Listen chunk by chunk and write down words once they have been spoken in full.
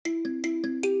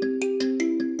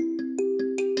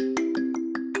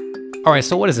All right,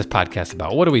 so what is this podcast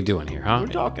about? What are we doing here, huh?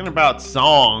 We're talking about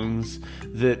songs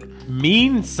that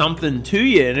mean something to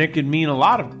you, and it could mean a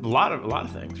lot of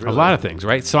things. Really. A lot of things,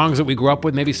 right? Songs that we grew up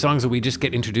with, maybe songs that we just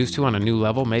get introduced to on a new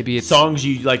level. Maybe it's songs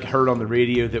you like heard on the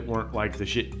radio that weren't like the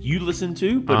shit you listened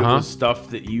to, but it was stuff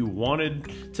that you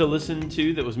wanted to listen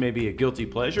to that was maybe a guilty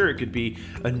pleasure. It could be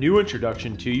a new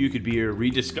introduction to you. It could be a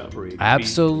rediscovery.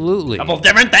 Absolutely. A couple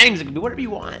different things. It could be whatever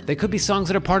you want. They could be songs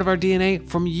that are part of our DNA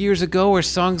from years ago, or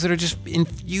songs that are just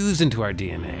infused into our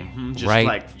DNA, Just right?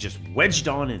 like just wedged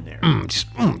on in there.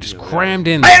 Just crammed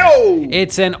in there. Ayo!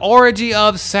 It's an orgy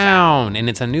of sound, and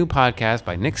it's a new podcast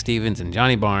by Nick Stevens and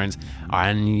Johnny Barnes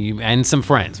and some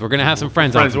friends. We're gonna have some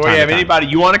friends on. Friends, do you have anybody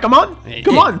you want to come on?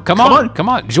 Come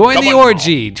on. Join the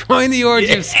orgy. Join the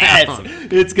orgy of sound.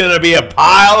 It's gonna be a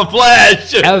pile of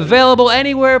flesh. Available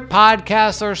anywhere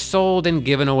podcasts are sold and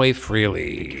given away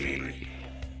freely.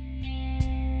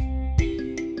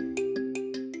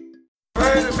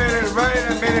 Wait a minute.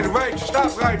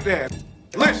 Stop right there.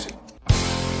 Listen.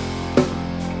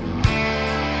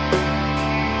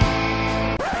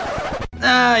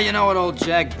 You know what old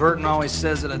Jack Burton always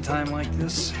says at a time like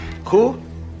this? Who?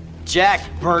 Jack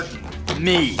Burton.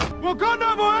 Me.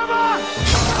 Wakanda forever!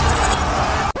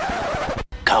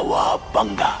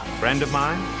 Cowabunga. Friend of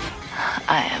mine?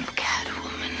 I am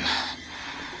Catwoman.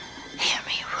 Hear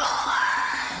me roar.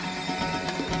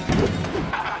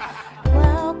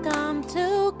 Welcome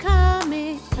to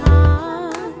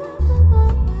Comic-Con,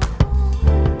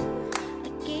 a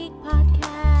geek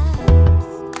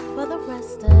podcast for the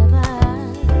rest of us.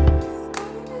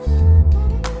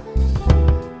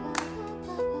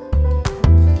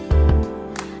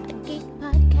 A geek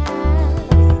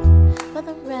podcast for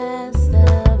the rest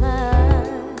of us.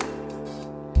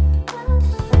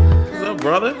 What's up,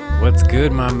 brother? What's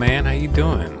good, my man? How you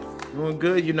doing? Doing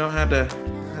good. You know how to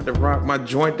rock my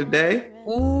joint today.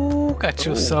 Ooh, got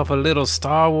yourself a little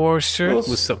Star Wars shirt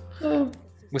with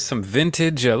some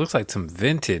vintage. Looks like some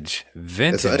vintage.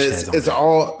 It's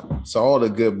all the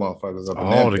good motherfuckers up in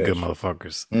all that the good bitch.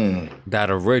 motherfuckers. That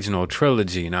original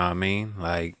trilogy, you know what I mean?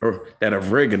 Like That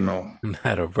oregano.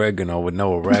 that oregano with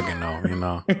no oregano, you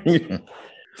know.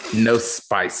 No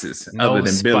spices No other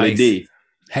than Billy spice. D.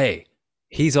 Hey,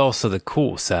 he's also the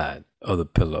cool side of the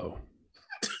pillow.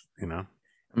 You know,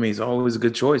 I mean, it's always a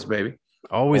good choice, baby.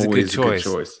 always a good choice.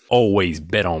 Always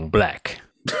bet on black.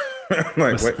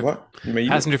 Like, wait, what? You mean,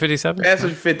 Passenger 57.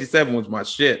 Passenger 57 was my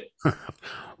shit.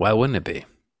 Why wouldn't it be?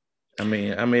 I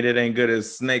mean, it ain't good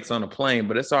as Snakes on a Plane,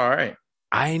 but it's all right.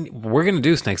 We're gonna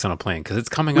do Snakes on a Plane because it's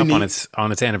coming up on its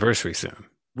anniversary soon.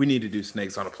 We need to do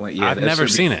Snakes on a Plane. Yeah, I've never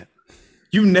seen it.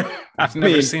 You never? I've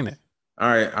never seen it. All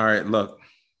right. Look,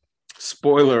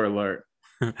 spoiler alert.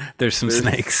 There's some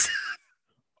snakes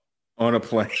on a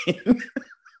plane.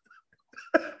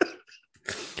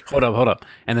 Hold up.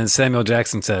 And then Samuel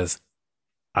Jackson says,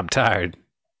 I'm tired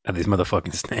of these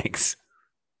motherfucking snakes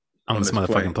on this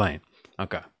motherfucking plane.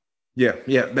 Okay. Yeah.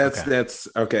 That's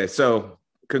okay. So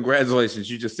congratulations.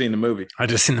 You just seen the movie. I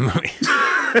just seen the movie.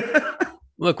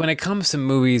 Look, when it comes to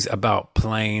movies about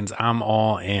planes, I'm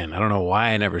all in. I don't know why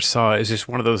I never saw it. It's just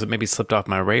one of those that maybe slipped off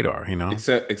my radar, you know?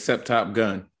 Except Top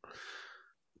Gun.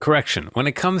 Correction. When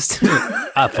it comes to...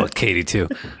 I fucked Katie too.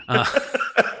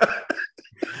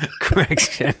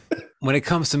 Correction. When it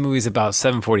comes to movies about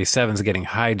 747s getting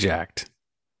hijacked,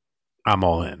 I'm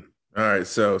all in. All right,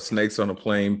 so Snakes on a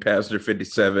Plane, Passenger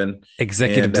 57.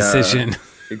 Executive decision.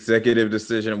 Executive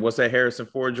decision. What's that Harrison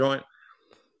Ford joint?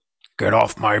 Get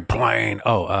off my plane.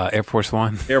 Oh, Air Force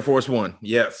One. Air Force One,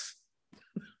 yes.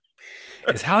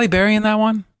 Is Halle Berry in that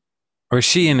one? Or is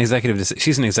she an executive decision?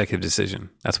 She's an executive decision.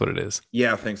 That's what it is.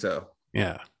 Yeah, I think so.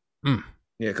 Yeah. Yeah,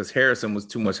 because Harrison was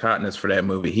too much hotness for that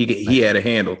movie. He had a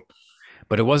handle.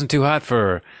 But it wasn't too hot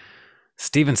for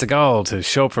Steven Seagal to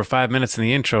show up for 5 minutes in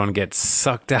the intro and get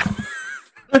sucked out.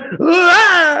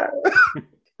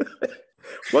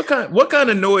 What kind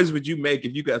of noise would you make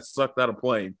if you got sucked out of a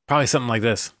plane? Probably something like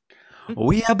this.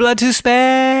 We have blood to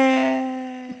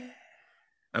spare.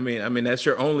 I mean that's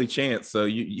your only chance. So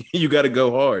you got to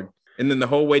go hard, and then the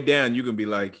whole way down you can be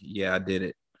like, "Yeah, I did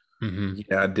it. Mm-hmm.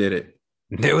 Yeah, I did it."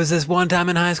 There was this one time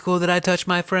in high school that I touched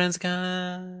my friend's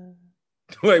gun.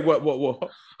 Like what?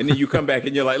 And then you come back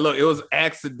and you're like, "Look, it was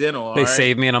accidental." They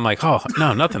saved me, and I'm like, "Oh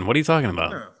no, nothing. What are you talking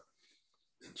about?"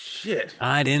 Shit.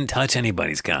 I didn't touch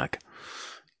anybody's cock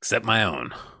except my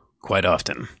own. Quite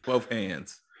often. Both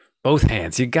hands. Both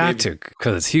hands. You got to,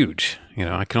 because it's huge. You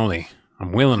know,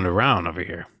 I'm wheeling it around over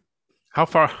here. How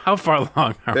far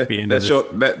along are we into this?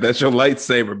 That's your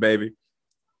lightsaber, baby.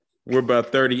 We're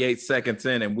about 38 seconds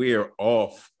in and we are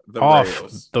off the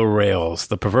rails. The rails.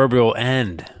 The proverbial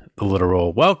end. the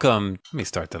literal welcome. Let me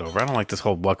start that over. I don't like this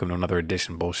whole welcome to another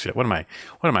edition bullshit. What am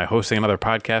I hosting another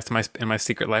podcast in my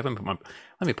secret life? Let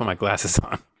me put my glasses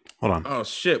on. Hold on. Oh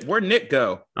shit, where'd Nick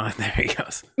go? Oh, there he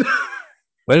goes.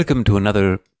 Welcome to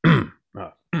another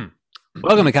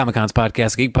welcome to Comic Con's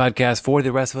podcast, Geek Podcast for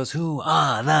the rest of us who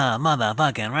are the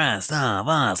motherfucking rest of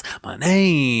us. My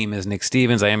name is Nick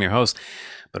Stevens. I am your host,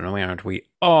 but no, aren't we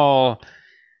all?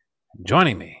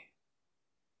 Joining me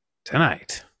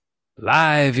tonight,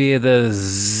 live via the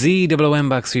ZWM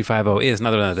Box 350 is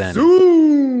none other than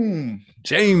Zoom.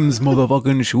 James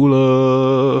motherfucking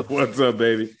Shula, What's up,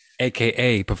 baby?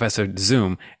 aka Professor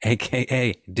Zoom,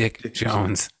 aka Dick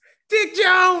Jones. Dick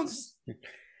Jones.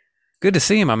 Good to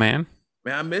see you, my man.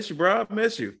 Man, I miss you, bro. I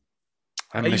miss you.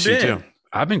 I How miss you you been? too.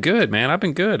 I've been good, man. I've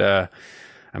been good. I'm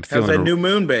How's feeling that new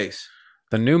moon base?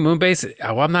 the new moon base.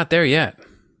 Well, I'm not there yet,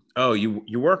 Oh,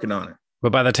 you're working on it.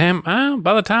 but by the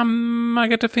time I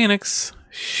get to Phoenix,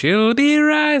 she'll be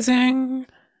rising.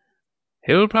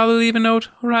 He'll probably leave a note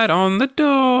right on the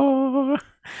door.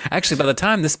 Actually, by the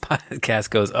time this podcast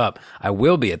goes up, I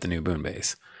will be at the new moon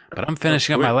base. But I'm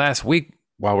finishing up my last week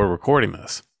while we're recording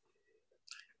this.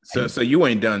 So you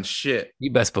ain't done shit.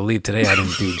 You best believe today I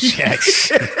didn't do jack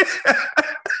shit.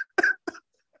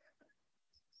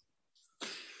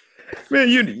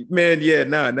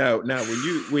 No.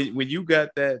 When you got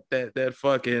that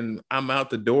fucking I'm out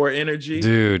the door energy,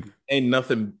 Dude. ain't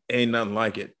nothing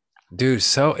like it. Dude,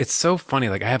 so it's so funny.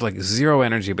 Like I have like zero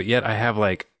energy, but yet I have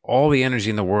like all the energy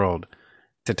in the world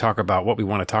to talk about what we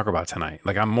want to talk about tonight.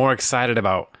 Like I'm more excited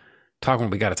about talking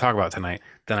what we got to talk about tonight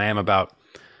than I am about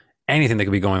anything that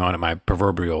could be going on at my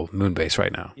proverbial moon base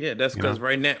right now. Yeah, that's because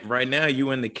right now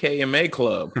you in the KMA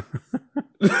club.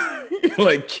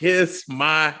 Like kiss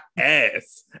my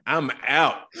ass. I'm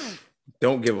out.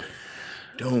 Don't give a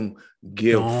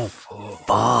fuck.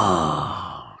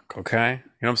 Okay?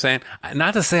 You know what I'm saying?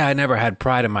 Not to say I never had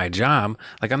pride in my job.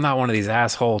 Like I'm not one of these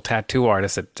asshole tattoo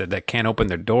artists that can't open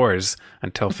their doors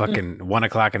until fucking 1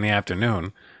 o'clock in the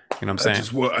afternoon. You know what I'm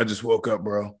saying? I just woke up,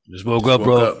 bro. Just woke up,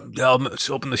 bro. Yeah, I'll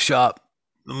open the shop.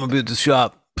 I'm gonna be at the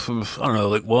shop. I don't know,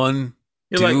 like 1,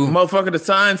 You're 2. like, motherfucker, the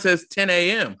sign says 10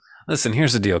 a.m. Listen,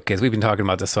 here's the deal, kids. We've been talking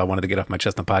about this, so I wanted to get off my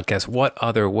chest on the podcast. What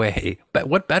other way, but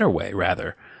what better way,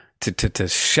 rather, to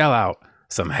shell out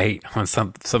some hate on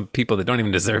some people that don't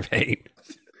even deserve hate?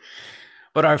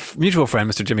 But our mutual friend,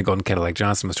 Mr. Jimmy Golden Cadillac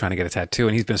Johnson, was trying to get a tattoo,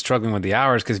 and he's been struggling with the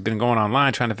hours because he's been going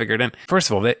online trying to figure it in. First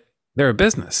of all, they're a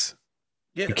business.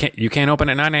 Yeah. You can't open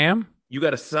at 9 a.m.? You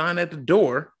got a sign at the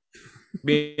door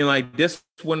being like, this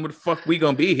when the fuck we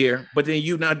gonna be here, but then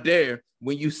you not there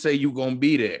when you say you gonna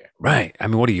be there. Right. I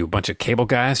mean, what are you, a bunch of cable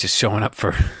guys just showing up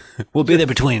for we'll be there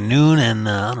between noon and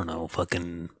I don't know,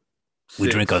 fucking we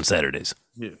 6. drink on Saturdays.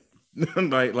 Yeah.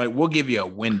 like we'll give you a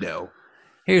window.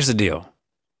 Here's the deal.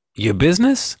 Your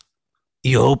business,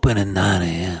 you open at 9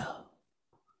 a.m.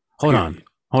 Hold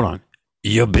on.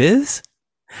 Your biz?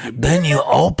 Then you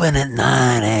open at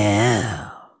 9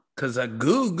 a.m. Cause of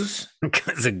Googs.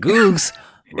 Because of Googs.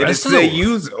 It'll say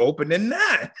you's open at 9.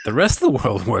 The rest of the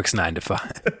world works 9 to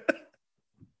 5.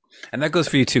 And that goes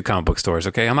for you too, comic book stores,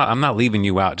 okay? I'm not leaving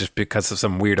you out just because of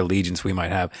some weird allegiance we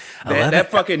might have.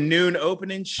 That fucking noon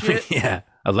opening shit. Yeah.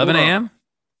 11 a.m.?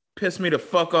 Piss me the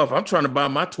fuck off. I'm trying to buy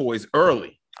my toys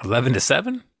early. 11 to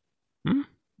 7?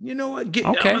 You know what?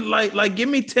 Okay. Like give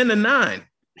me 10 to 9.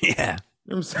 Yeah.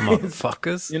 You know what I'm saying?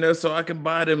 Motherfuckers. You know, so I can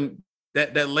buy them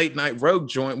that late night Rogue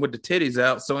joint with the titties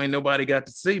out so ain't nobody got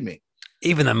to see me.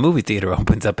 Even the movie theater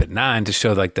opens up at 9 to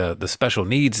show like the special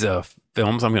needs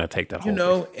films. I'm going to take that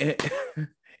whole thing.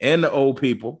 And the old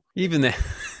people. Even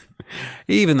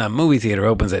the movie theater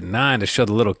opens at 9 to show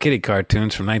the little kitty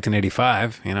cartoons from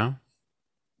 1985, you know? You know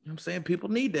what I'm saying? People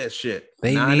need that shit.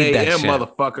 They 9 need that a.m. shit.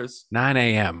 motherfuckers. 9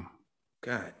 a.m.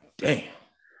 God damn.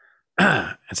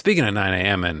 And speaking of 9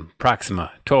 a.m. and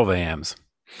Proxima 12 a.m.s,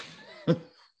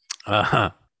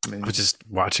 I was just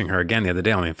watching her again the other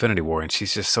day on the Infinity War, and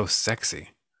she's just so sexy.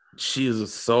 She is a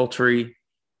sultry,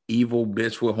 evil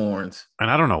bitch with horns. And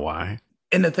I don't know why.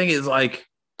 And the thing is, like,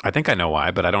 I think I know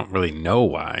why, but I don't really know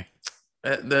why.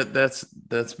 That's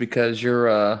because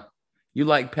you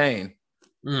like pain.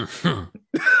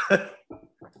 Mm-hmm.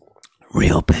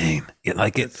 Real pain. You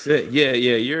like it? That's it. Yeah.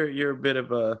 You're a bit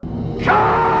of a.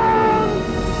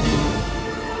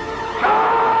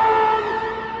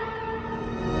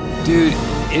 Dude,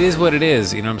 it is what it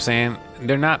is. You know what I'm saying?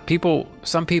 They're not people.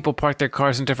 Some people park their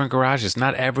cars in different garages.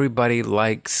 Not everybody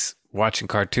likes watching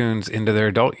cartoons into their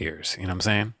adult years. You know what I'm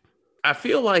saying? I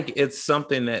feel like it's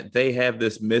something that they have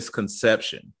this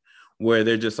misconception where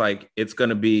they're just like, it's going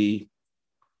to be,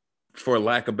 for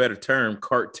lack of a better term,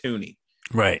 cartoony.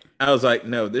 Right. I was like,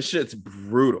 no, this shit's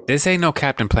brutal. This ain't no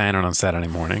Captain Planet on Saturday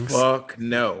mornings. Fuck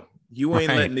no. You ain't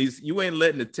Right.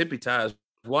 letting the tippy ties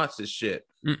watch this shit.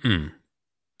 Mm-mm.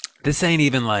 This ain't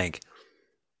even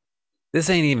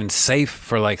safe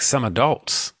for like some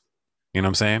adults. You know what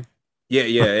I'm saying? Yeah.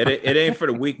 It ain't for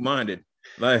the weak minded.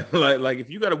 Like if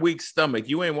you got a weak stomach,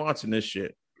 you ain't watching this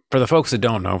shit. For the folks that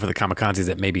don't know, for the kamikazes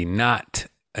that maybe not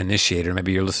initiated, or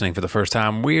maybe you're listening for the first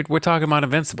time, we're talking about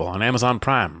Invincible on Amazon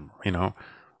Prime. You know,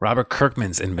 Robert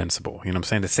Kirkman's Invincible. You know what I'm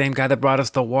saying? The same guy that brought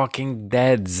us The Walking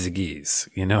Dead ziggies.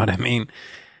 You know what I mean?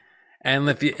 And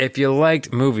if you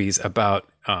liked movies about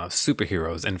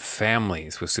superheroes and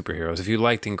families with superheroes, if you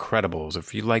liked Incredibles,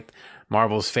 if you liked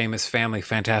Marvel's famous family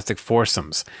Fantastic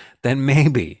Foursomes, then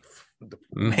maybe.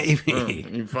 You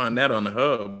can find that on the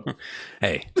hub.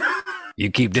 Hey,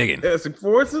 you keep digging. Fantastic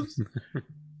Foursomes?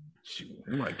 Shoot,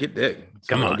 you might get that.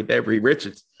 Come on. Get that Reed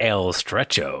Richards. El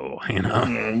Stretcho, you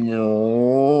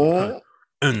know?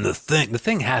 And the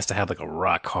thing has to have like a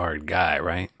rock hard guy,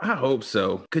 right? I hope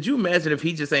so. Could you imagine if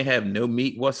he just ain't have no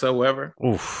meat whatsoever?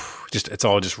 Oof. It's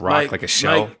all just rock like a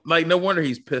shell. Like no wonder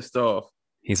he's pissed off.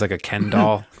 He's like a Ken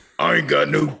doll. I ain't got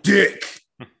no dick.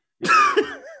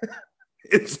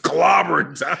 It's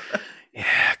clobbering time.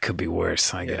 Yeah, could be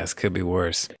worse, I guess. Could be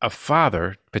worse. A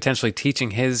father potentially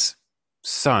teaching his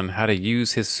son how to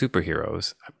use his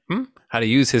superheroes, how to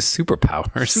use his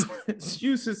superpowers.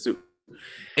 Use his super.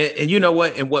 And you know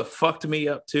what? And what fucked me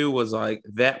up too was like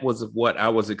that was what I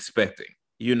was expecting.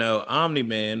 You know,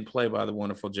 Omni-Man, played by the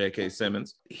wonderful J.K.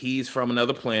 Simmons, he's from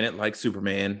another planet like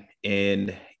Superman,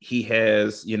 and he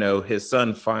has, you know, his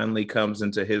son finally comes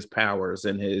into his powers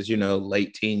in his, you know,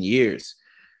 late teen years.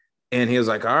 And he was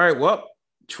like, all right, well,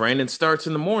 training starts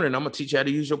in the morning. I'm going to teach you how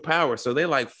to use your power. So they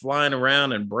like flying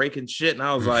around and breaking shit. And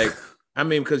I was like, I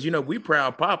mean, because, you know, we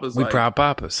proud papas. Proud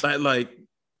papas. Like,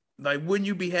 wouldn't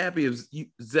you be happy if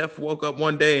Zeph woke up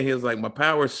one day and he was like, my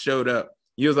powers showed up?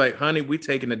 He was like, honey, we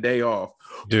taking a day off.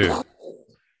 Dude,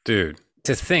 to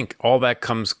think all that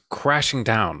comes crashing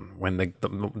down when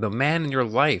the man in your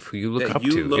life who you look up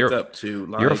to,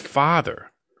 like, your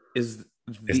father is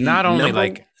not only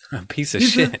like a piece of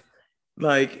shit.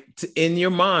 Like in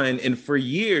your mind, and for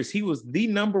years he was the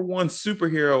number one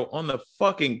superhero on the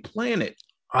fucking planet.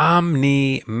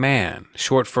 Omni-Man,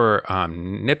 short for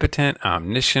omnipotent,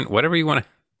 omniscient, whatever you want to.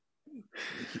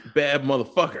 Bad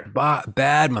motherfucker.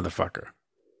 Bad motherfucker.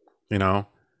 You know,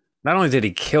 not only did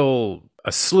he kill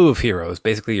a slew of heroes,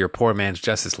 basically your poor man's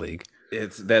Justice League.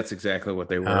 That's exactly what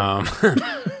they were.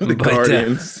 The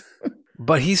Guardians.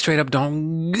 But he straight up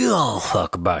don't give a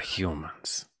fuck about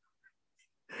humans.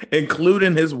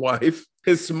 Including his wife,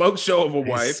 his smoke show of a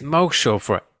wife. Smoke show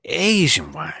for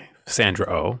Asian wife,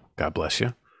 Sandra Oh, God bless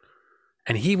you.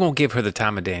 And he won't give her the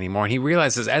time of day anymore. And he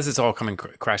realizes as it's all coming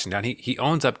crashing down, he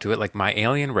owns up to it. Like, my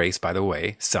alien race, by the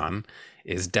way, son,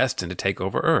 is destined to take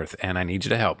over Earth. And I need you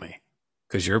to help me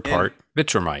because you're part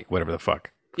Vitramite, whatever the fuck.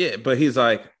 Yeah, but he's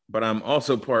like, but I'm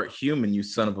also part human, you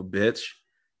son of a bitch.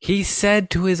 He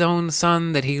said to his own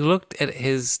son that he looked at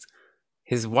his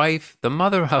wife, the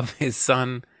mother of his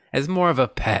son, as more of a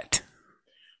pet.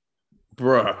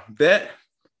 Bruh, that,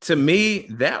 to me,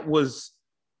 that was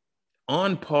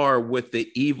on par with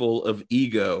the evil of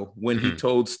Ego when he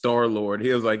told Star-Lord,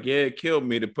 he was like, yeah, it killed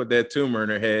me to put that tumor in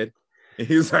her head. And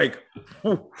he was like,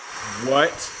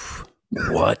 what?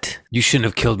 What? You shouldn't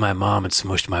have killed my mom and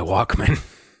smushed my Walkman.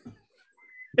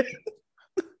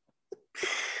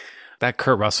 That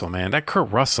Kurt Russell, man. That Kurt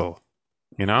Russell,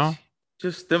 you know?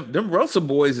 Just them Russell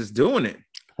boys is doing it.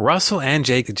 Russell and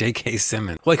J.K.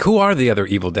 Simmons. Like, who are the other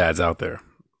evil dads out there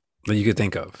that you could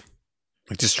think of?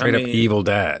 Like, just straight up evil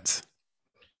dads.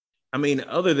 I mean,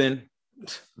 other than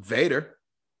Vader.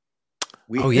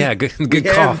 Good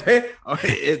call.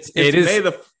 It's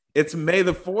May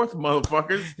the 4th,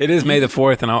 motherfuckers. It is May the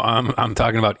 4th, and I'm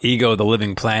talking about Ego, the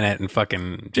Living Planet, and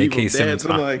fucking J.K. Simmons.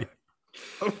 I'm like,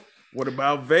 what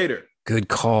about Vader? Good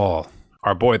call.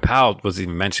 Our boy Pal was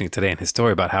even mentioning today in his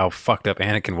story about how fucked up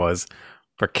Anakin was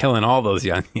for killing all those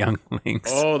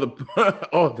younglings. All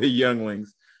the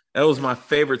younglings. That was my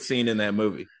favorite scene in that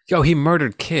movie. Yo, he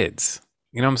murdered kids.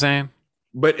 You know what I'm saying?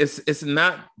 But it's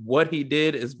not what he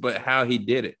did, but how he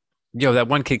did it. Yo, that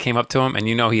one kid came up to him, and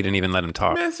you know he didn't even let him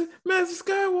talk. Master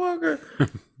Skywalker,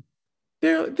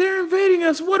 they're invading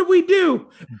us. What do we do?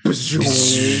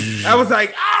 I was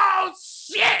like, oh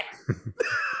shit.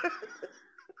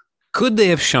 Could they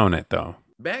have shown it though?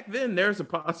 Back then, there's a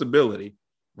possibility.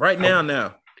 Right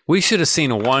now, we should have seen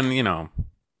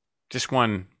just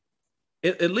one.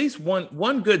 At least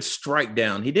one good strike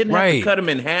down. He didn't have to cut him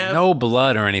in half. No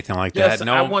blood or anything like that.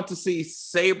 No, I want to see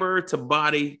saber to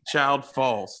body child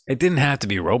falls. It didn't have to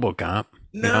be RoboCop.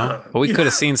 You know? But we could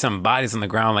have seen some bodies on the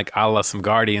ground, like a la some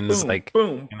Guardians, boom, like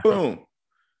boom, you know. boom.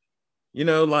 You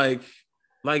know, like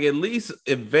at least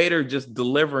if Vader just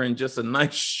delivering just a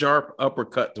nice sharp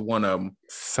uppercut to one of them,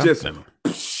 Something.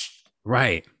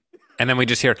 Right. And then we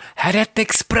just hear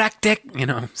heretics practic, you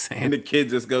know what I'm saying? and the kid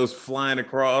just goes flying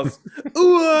across.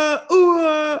 Ooh,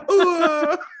 ooh,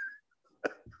 ooh.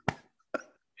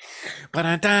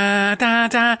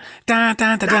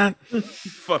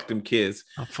 Fuck them kids.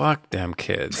 Oh, fuck them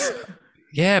kids.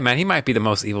 Yeah, man, he might be the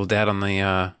most evil dad on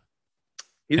the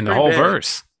He's in the pretty whole bad.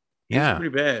 verse. He's Yeah.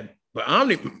 pretty bad. But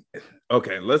Omni.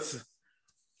 Okay,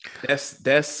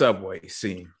 that's Subway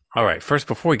scene. All right, first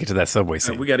before we get to that subway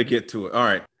scene. We got to get to it. All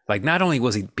right. Like, not only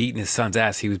was he beating his son's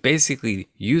ass, he was basically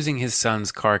using his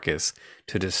son's carcass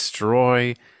to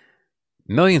destroy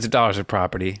millions of dollars of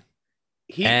property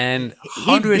and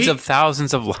hundreds of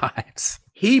thousands of lives.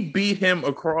 He beat him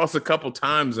across a couple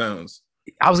time zones.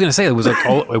 I was gonna say it was like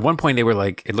at one point they were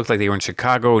like it looked like they were in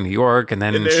Chicago, New York, and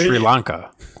then Sri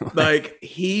Lanka. Like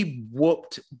he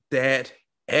whooped that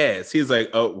ass. He's like,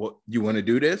 "Oh, well, you want to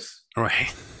do this?"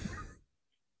 Right.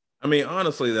 I mean,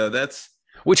 honestly though, that's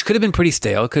Which could have been pretty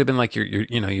stale. It could have been like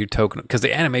your token, because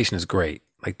the animation is great.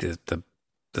 Like the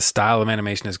style of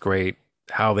animation is great.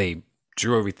 How they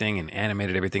drew everything and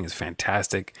animated everything is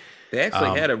fantastic. they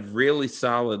actually had a really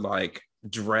solid like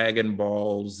Dragon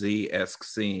Ball Z-esque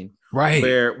scene. Right.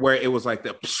 Where it was like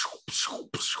the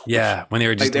Yeah, when they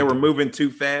were just like they were moving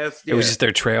too fast. It was just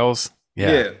their trails.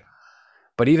 Yeah.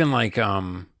 But even like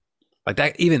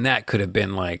that, even that could have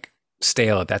been like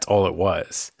stale if that's all it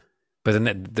was. But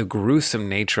then the gruesome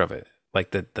nature of it,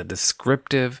 like the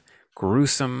descriptive,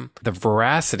 gruesome, the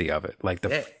veracity of it, like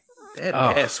that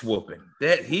ass whooping.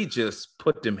 That he just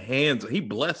put them hands. He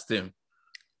blessed him.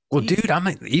 Well, dude, I'm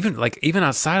like, even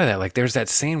outside of that, like there's that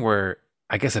scene where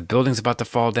I guess a building's about to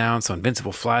fall down, so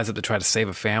Invincible flies up to try to save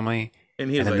a family,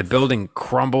 and then like, the building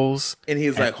crumbles. And he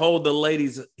was like, "Hold the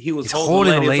ladies." He was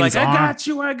holding the lady's like, arm.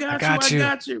 I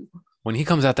got you. When he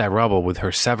comes out that rubble with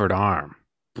her severed arm,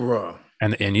 bro,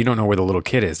 and you don't know where the little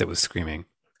kid is that was screaming.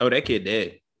 Oh, that kid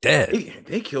dead. Dead.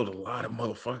 They killed a lot of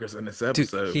motherfuckers in this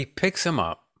episode. Dude, he picks him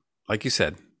up, like you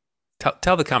said.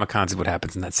 Tell the kamikazes what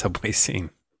happens in that subway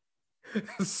scene.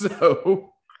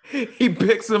 So he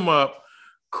picks him up,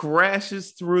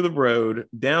 crashes through the road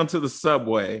down to the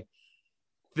subway,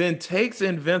 then takes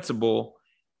Invincible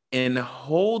and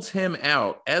holds him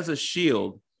out as a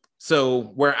shield. So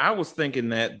where I was thinking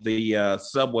that the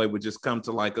subway would just come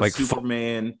to like a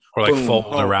Superman or like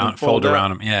fold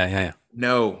around him. Yeah.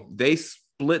 No, they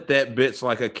split that bitch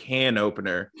like a can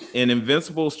opener, and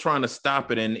Invincible's trying to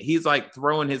stop it, and he's like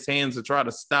throwing his hands to try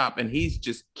to stop, and he's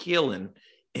just killing.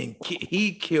 And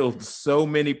he killed so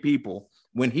many people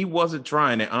when he wasn't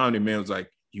trying. And Omni-Man was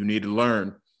like, "You need to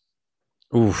learn."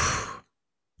 Oof.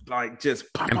 Like just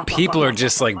people are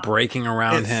just like breaking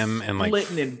around him and like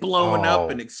splitting and blowing up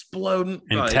and exploding.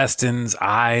 Intestines,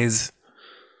 eyes.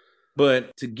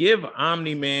 But to give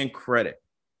Omni-Man credit.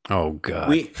 Oh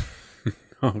God.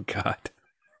 Oh God.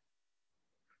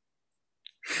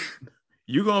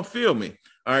 You're gonna feel me.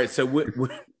 All right, so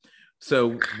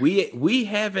we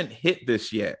haven't hit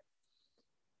this yet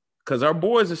because our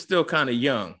boys are still kind of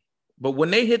young. But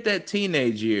when they hit that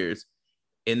teenage years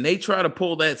and they try to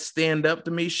pull that stand up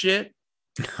to me shit,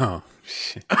 oh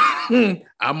shit,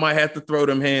 I might have to throw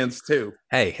them hands too.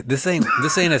 Hey, this ain't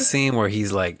a scene where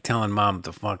he's like telling mom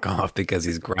to fuck off because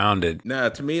he's grounded. Nah,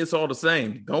 to me it's all the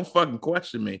same. Don't fucking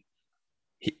question me.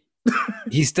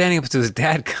 He's standing up to his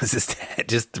dad because his dad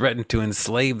just threatened to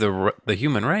enslave the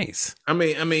human race. I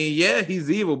mean, yeah, he's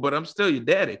evil, but I'm still your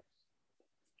daddy.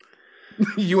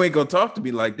 You ain't gonna talk to me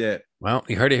like that. Well,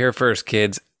 you heard it here first,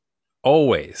 kids.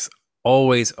 Always,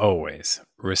 always, always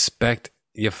respect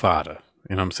your father.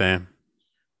 You know what I'm saying?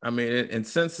 I mean, and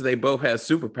since they both have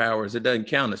superpowers, it doesn't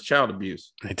count as child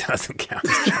abuse. It doesn't count.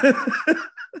 I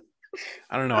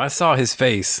don't know. I saw his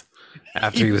face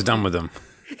after he was done with them.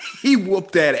 He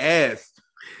whooped that ass.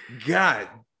 God.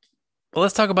 Well,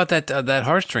 let's talk about that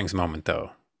heartstrings moment,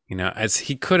 though. You know, as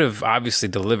he could have obviously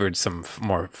delivered some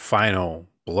more final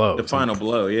blows. The final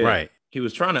blow, yeah. Right. He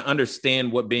was trying to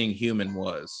understand what being human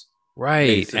was. Right.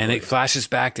 Basically. And it flashes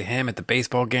back to him at the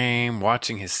baseball game,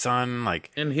 watching his son.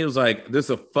 And he was like, this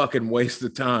is a fucking waste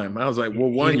of time. I was like, well,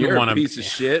 one, you're a piece of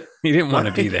shit. He didn't want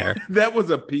to be there. That was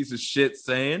a piece of shit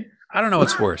saying. I don't know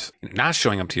what's worse, not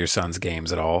showing up to your son's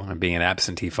games at all and being an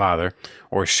absentee father,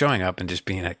 or showing up and just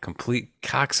being a complete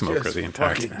cocksmoker the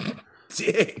entire time.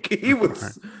 Dick. He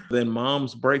was. Then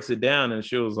Moms breaks it down and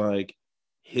she was like,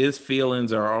 his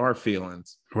feelings are our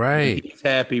feelings. Right. He's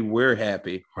happy. We're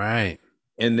happy. Right.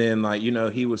 And then, like, you know,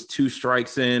 he was 2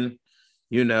 strikes in.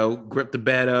 gripped the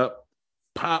bat up,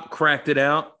 Pop cracked it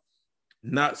out,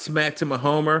 not smacked him a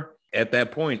homer. At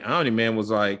that point, Omni-Man was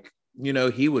like,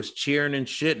 he was cheering and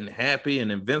shit and happy,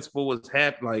 and Invincible was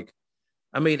happy. Like,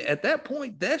 I mean, at that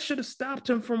point, that should have stopped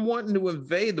him from wanting to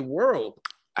invade the world.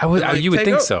 You would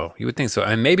think so. You would think so.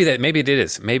 And maybe it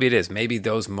is. Maybe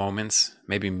those moments,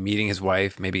 maybe meeting his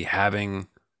wife, maybe having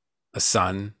a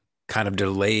son kind of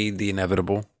delayed the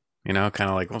inevitable, kind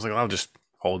of like, I was like, I'll just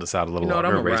hold this out a little longer.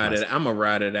 I'm going to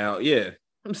ride it out. Yeah.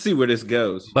 Let's see where this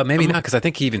goes. But maybe not, because I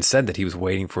think he even said that he was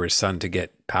waiting for his son to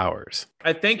get powers.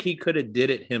 I think he could have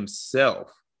did it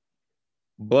himself.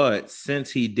 But since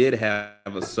he did have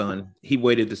a son, he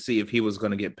waited to see if he was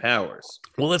going to get powers.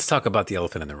 Well, let's talk about the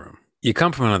elephant in the room. You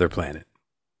come from another planet.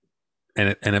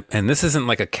 And this isn't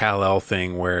like a Kal-El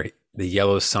thing where the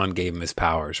yellow sun gave him his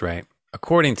powers, right?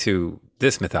 According to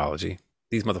this mythology,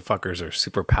 these motherfuckers are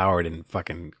super powered and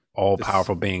fucking all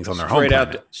powerful beings on their home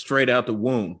planet. Straight out the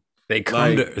womb. They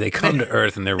come to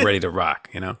Earth and they're ready to rock,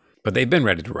 But they've been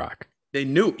ready to rock. They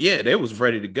knew, they was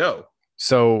ready to go.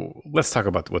 So let's talk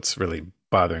about what's really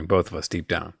bothering both of us deep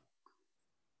down.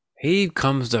 He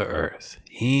comes to Earth.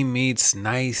 He meets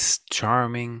nice,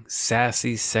 charming,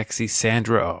 sassy, sexy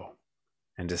Sandra Oh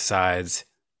and decides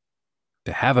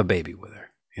to have a baby with her,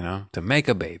 to make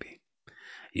a baby.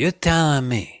 You're telling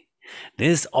me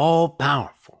this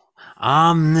all-powerful,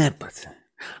 omnipotent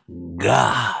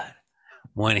God,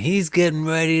 when he's getting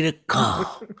ready to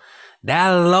come,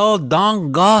 that load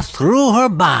don't go through her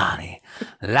body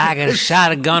like a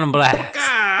shotgun blast.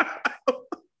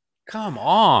 Come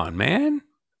on, man.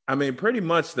 I mean, pretty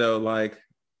much though, like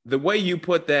the way you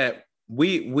put that,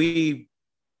 we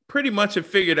pretty much have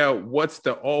figured out what's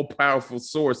the all-powerful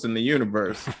source in the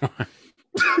universe.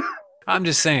 I'm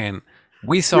just saying,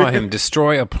 we saw him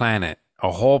destroy a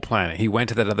whole planet. He went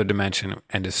to that other dimension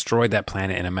and destroyed that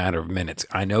planet in a matter of minutes.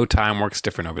 I know time works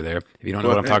different over there. If you don't know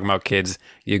what I'm talking about, kids,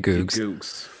 you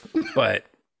googs. But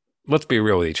let's be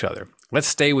real with each other. Let's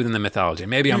stay within the mythology.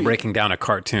 Maybe I'm breaking down a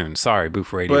cartoon. Sorry,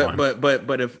 Boofer 81.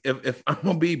 But if I'm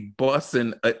gonna be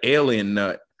busting an alien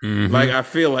nut, like I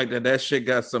feel like that shit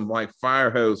got some like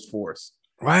fire hose force.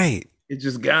 Right. It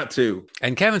just got to.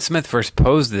 And Kevin Smith first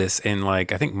posed this in I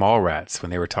think Mallrats when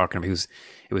they were talking about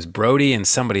it was Brody and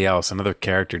somebody else, another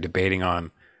character debating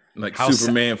on like how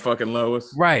Superman fucking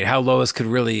Lois. Right. How Lois could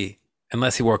really,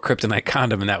 unless he wore a kryptonite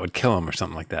condom and that would kill him or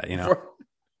something like that, And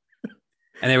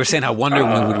they were saying how Wonder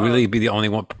Woman would really be the only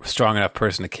one strong enough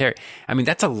person to carry. I mean,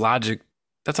 that's a logical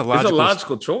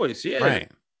choice. Yeah.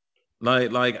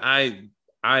 Right. Like I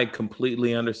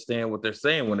completely understand what they're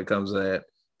saying when it comes to that.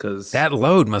 Because that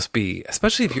load must be,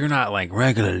 especially if you're not like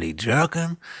regularly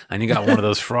jerking and you got one of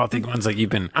those frothy ones like you've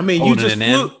been. I mean, you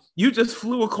just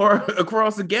flew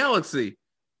across the galaxy.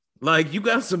 Like you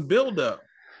got some buildup.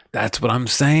 That's what I'm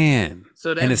saying.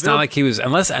 And it's not like he was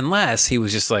unless he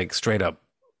was just like straight up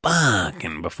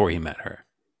bunking before he met her.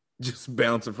 Just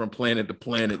bouncing from planet to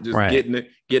planet, just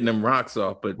getting them rocks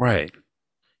off. But right.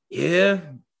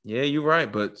 Yeah, you're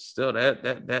right, but still,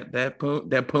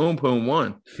 that poom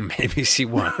won. Maybe she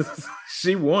won.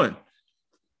 She won.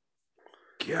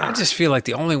 God. I just feel like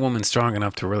the only woman strong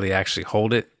enough to really actually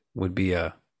hold it would be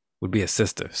a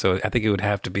sister. So I think it would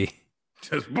have to be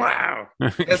just wow.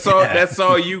 That's all. That's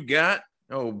all you got.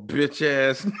 Oh, bitch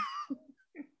ass.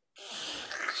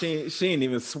 She didn't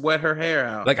even sweat her hair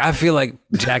out. Like I feel like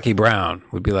Jackie Brown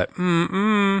would be like,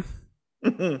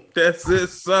 That's it,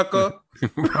 sucker.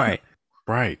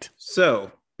 Right.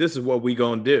 So this is what we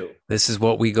gonna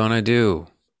do.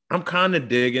 I'm kind of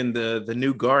digging the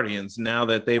new Guardians now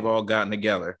that they've all gotten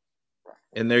together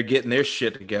and they're getting their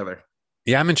shit together.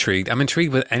 Yeah, I'm intrigued. I'm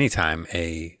intrigued with anytime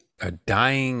a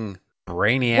dying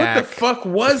brainiac. What the fuck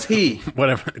was he?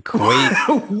 Whatever.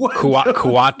 Kuatu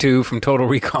from Total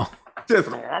Recall.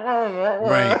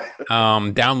 Right.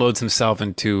 Downloads himself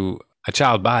into a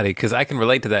child body, because I can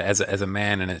relate to that as a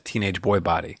man in a teenage boy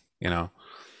body,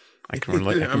 I can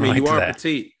relate. You are that.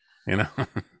 Petite.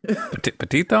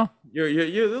 Petite though. You're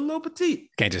a little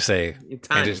petite. Can't just say you're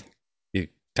tiny. You're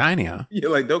tiny, huh?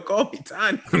 You're like, don't call me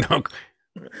tiny. No.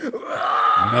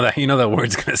 You know that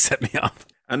word's gonna set me off.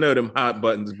 I know them hot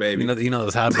buttons, baby. You know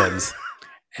those hot buttons.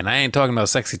 And I ain't talking about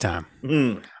sexy time.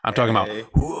 I'm talking about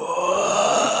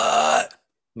what?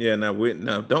 Yeah,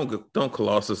 don't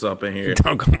Colossus up in here.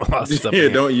 Don't Colossus up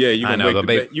in here. You're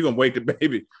gonna wake the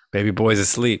baby. Baby boy's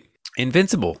asleep.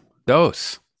 Invincible.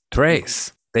 Dos.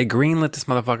 Tres. They greenlit this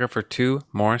motherfucker for 2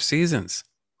 more seasons.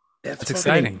 That's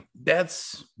exciting.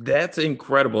 That's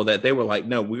incredible that they were like,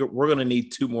 no, we're gonna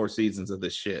need 2 more seasons of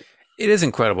this shit. It is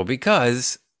incredible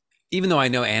because even though I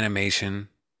know animation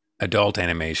adult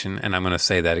animation, and I'm going to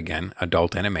say that again,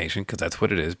 adult animation, because that's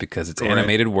what it is, because it's Correct.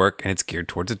 animated work and it's geared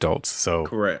towards adults. So,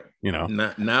 Correct. you know,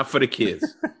 Not for the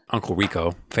kids. Uncle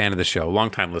Rico, fan of the show,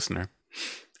 longtime listener,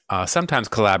 sometimes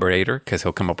collaborator, because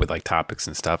he'll come up with like topics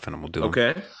and stuff, and we'll do them.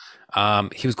 Okay.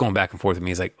 He was going back and forth with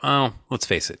me. He's like, "Oh, let's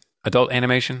face it, adult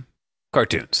animation,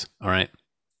 cartoons, all right."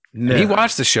 And he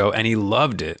watched the show and he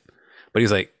loved it, but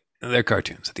he's like, "They're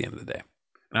cartoons at the end of the day."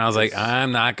 And I was like,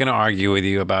 "I'm not going to argue with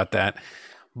you about that,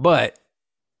 but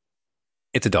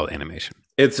it's adult animation.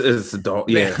 It's adult,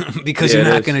 yeah, because Yeah, you're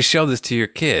it not is. going to show this to your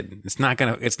kid. It's not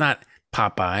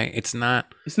Popeye. It's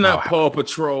not Paw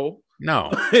Patrol.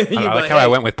 No. You I like like, how I hey.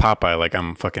 went with Popeye like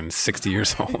I'm fucking 60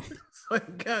 years old.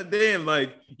 Like, goddamn,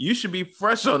 like you should be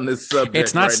fresh on this subject.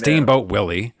 It's not right Steamboat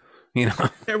Willie, you know.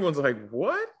 now. Everyone's like,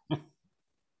 what?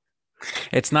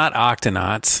 It's not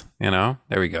Octonauts, you know.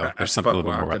 There we go. There's something a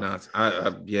little bit more.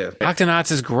 Octonauts. Yeah.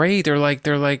 Octonauts is great. They're like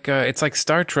it's like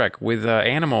Star Trek with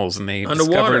animals, and they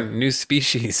Underwater. discover new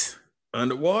species.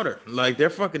 Underwater. Like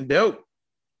they're fucking dope.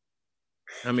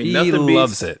 I mean, He nothing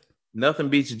loves beats it. Nothing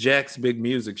beats Jack's Big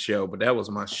Music Show, but that was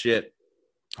my shit.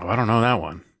 Oh, I don't know that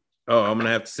one. Oh, I'm gonna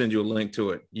have to send you a link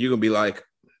to it. You're gonna be like,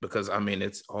 because I mean,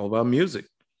 it's all about music.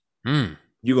 Mm.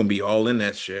 You're gonna be all in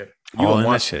that shit. All in that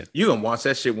watch, shit. You gonna watch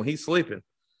that shit when he's sleeping.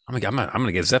 I'm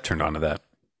gonna get Zeph turned on to that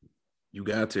You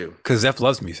got to. because Zeph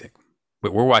loves music.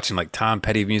 But we're watching like Tom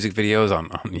Petty music videos on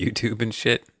YouTube and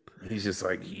shit. He's just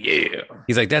like, yeah.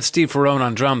 He's like, "That's Steve Ferrone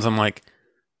on drums." I'm like,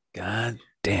 "God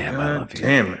damn, I God love you."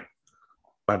 damn it.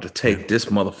 About to take this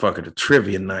motherfucker to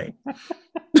trivia night.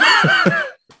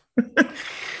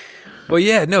 Well,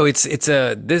 yeah, no,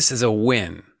 this is a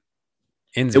win.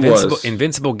 was.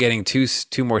 Invincible getting two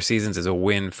more seasons is a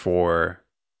win for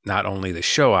not only the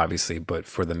show, obviously, but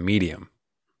for the medium.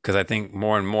 Because I think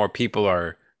more and more people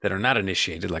that are not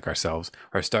initiated like ourselves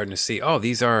are starting to see,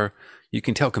 you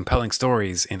can tell compelling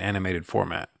stories in animated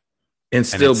format. And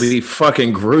still be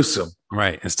fucking gruesome.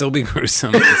 Right. And still be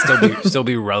gruesome. And still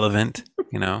be relevant,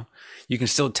 you know. You can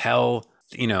still tell,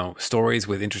 you know, stories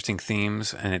with interesting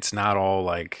themes, and it's not all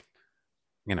like,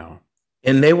 you know.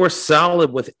 And they were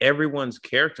solid with everyone's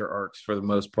character arcs for the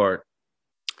most part.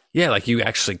 Yeah, like you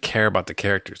actually care about the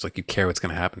characters, like you care what's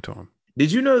going to happen to them.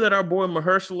 Did you know that our boy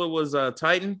Mahershala was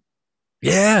Titan?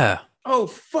 Yeah. Oh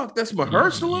fuck, that's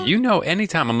Mahershala. You know,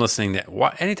 anytime I'm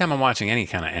watching any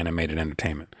kind of animated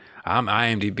entertainment, I'm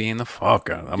IMDbing the fuck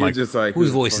out. I'm You're like, just like, whose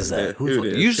who the voice fuck is is that? that? Who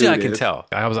it is? Usually Who I it can is? tell.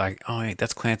 I was like, oh wait,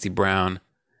 that's Clancy Brown.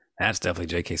 That's definitely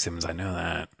J.K. Simmons. I know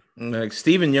that. Like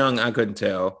Stephen Young, I couldn't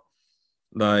tell.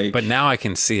 Like, But now I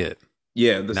can see it.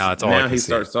 yeah, now it's all I now can he see.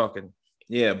 starts talking.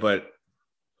 Yeah, but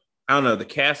I don't know. The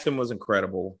casting was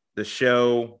incredible. The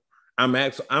show, I'm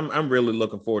really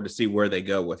looking forward to see where they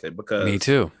go with it because Me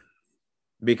too.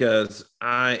 Because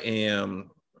I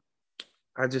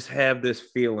just have this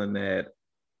feeling that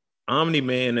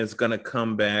Omni-Man is gonna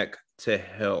come back to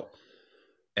help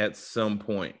at some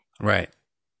point. Right.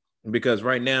 Because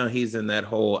right now he's in that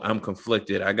whole I'm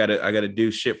conflicted. I gotta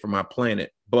do shit for my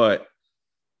planet, but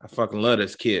I fucking love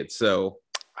this kid. So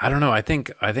I don't know. I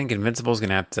think Invincible's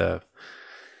gonna have to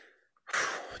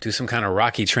do some kind of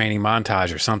Rocky training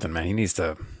montage or something, man. He needs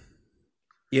to.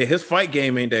 yeah, his fight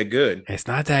game ain't that good. It's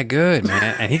not that good,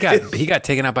 man. And he got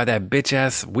taken out by that bitch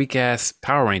ass, weak ass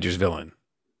Power Rangers villain.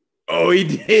 Oh, he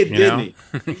did, You didn't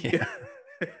know? he? Yeah.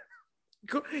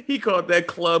 He caught that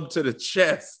club to the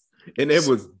chest, and it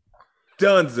was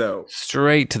donezo.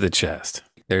 Straight to the chest.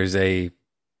 There's a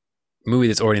movie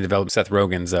that's already developed. Seth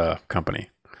Rogen's company.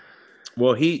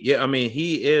 Well, he's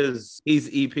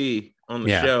EP on the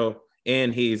Yeah. show,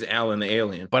 and he's Alan the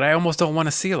Alien. But I almost don't want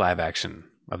to see a live action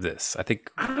of this. I think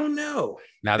I don't know.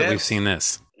 now that we've That's- seen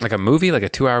this, like a movie, like a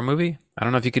 2-hour movie, I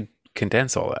don't know if you could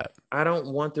condense all that. I don't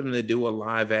want them to do a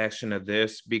live action of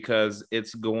this because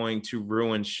it's going to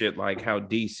ruin shit like how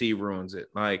DC ruins it.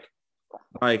 Like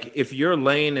if your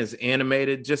lane is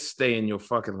animated, just stay in your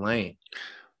fucking lane.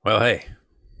 Well, hey,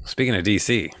 speaking of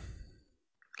DC,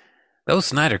 those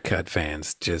Snyder Cut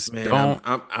fans just Man, don't.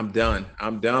 I'm done.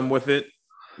 I'm done with it.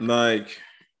 Like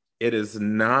it is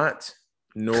not,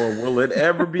 nor will it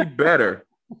ever be better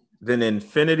than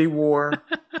Infinity War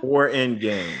or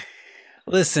Endgame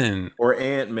Listen, or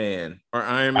Ant-Man or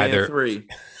Iron Man Either- 3.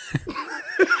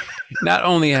 not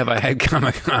only have I had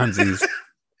Comic-Consies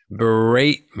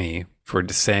berate me for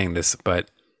saying this, but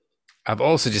I've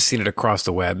also just seen it across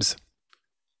the webs.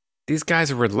 These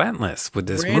guys are relentless with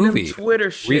this Random movie.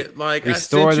 Twitter shit. Like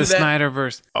Restore I the sent you that.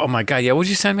 Snyderverse. Oh my god, yeah. What'd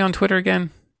you send me on Twitter again?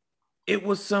 It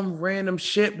was some random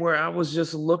shit where I was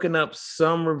just looking up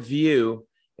some review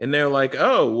and they're like,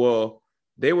 oh, well,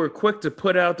 they were quick to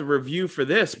put out the review for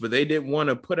this, but they didn't want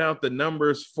to put out the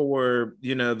numbers for,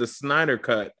 the Snyder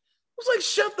cut. I was like,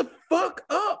 shut the fuck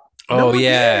up. Oh,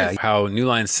 yeah. How New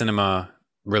Line Cinema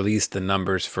released the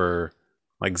numbers for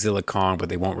like Zilla Kong, but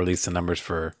they won't release the numbers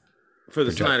for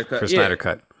the Snyder cut. For Snyder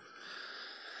cut.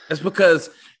 That's because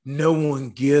no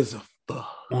one gives a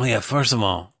fuck. Well, yeah, first of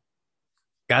all,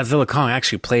 Godzilla Kong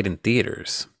actually played in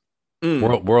theaters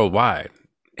worldwide.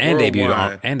 And debuted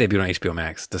on HBO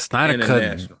Max. The Snyder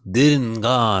Cut didn't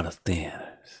go to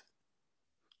theaters.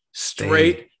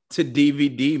 Straight to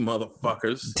DVD,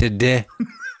 motherfuckers. Today.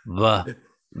 Look,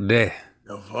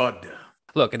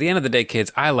 at the end of the day,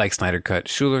 kids, I like Snyder Cut.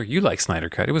 Schuler, you like Snyder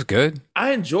Cut. It was good.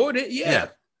 I enjoyed it, yeah.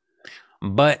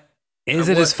 But is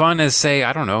it as fun as, say,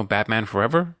 I don't know, Batman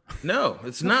Forever? No,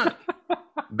 it's not.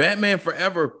 Batman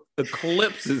Forever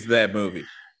eclipses that movie.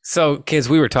 So, kids,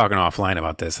 we were talking offline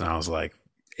about this, and I was like,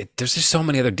 there's just so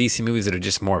many other DC movies that are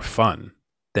just more fun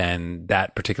than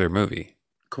that particular movie.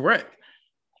 Correct.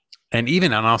 And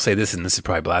I'll say this, and this is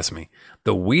probably blasphemy,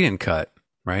 the Whedon cut,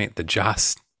 right? The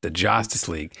Justice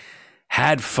League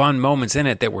had fun moments in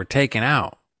it that were taken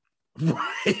out. Right.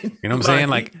 You know what I'm saying?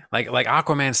 Like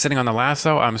Aquaman sitting on the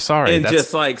lasso. I'm sorry. And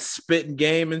just like spitting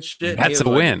game and shit. That's a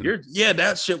win.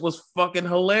 That shit was fucking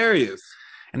hilarious.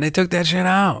 And they took that shit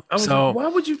out. I was like, why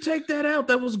would you take that out?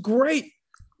 That was great.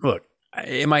 Look,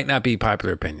 it might not be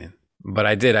popular opinion, but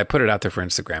I put it out there for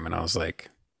Instagram, and I was like,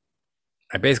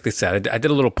 I basically said, I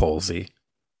did a little pollsy,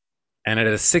 and at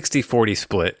a 60-40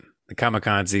 split, the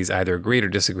Kamikazes either agreed or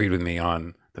disagreed with me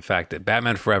on the fact that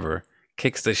Batman Forever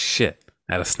kicks the shit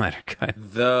out of Snyder Cut.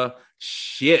 The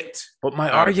shit. But my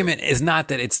argument is not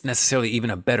that it's necessarily even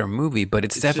a better movie, but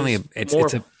it's definitely it's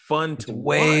fun to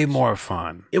way watch. More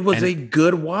fun. It was a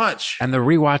good watch. And the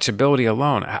rewatchability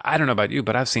alone, I don't know about you,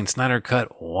 but I've seen Snyder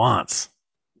Cut once,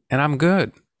 and I'm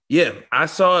good. Yeah, I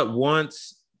saw it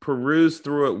once, perused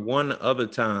through it one other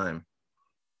time,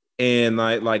 and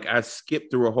like I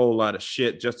skipped through a whole lot of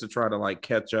shit just to try to like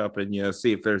catch up and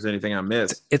see if there's anything I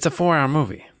missed. It's a 4-hour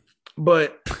movie,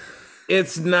 but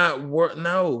it's not worth.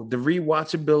 No, the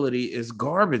rewatchability is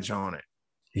garbage on it.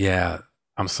 Yeah,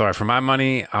 I'm sorry. For my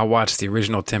money, I'll watch the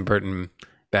original Tim Burton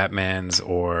Batmans,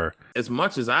 or as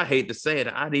much as I hate to say it,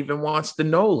 I'd even watch the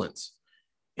Nolans.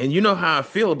 And you know how I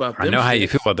feel about them. I know how you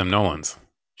feel about them Nolans.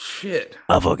 Shit.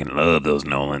 I fucking love those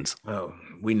Nolans. Oh,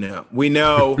 we know. We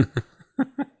know.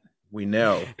 We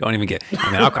know. Don't even get.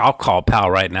 I mean, I'll call Pal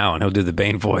right now, and he'll do the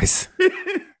Bane voice.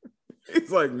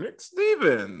 He's like, Nick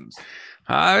Stevens.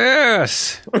 Ah,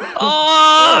 yes.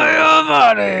 Oh,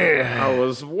 buddy. I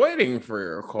was waiting for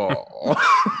your call.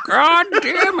 God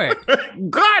damn it.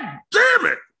 God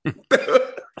damn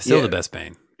it. Still the best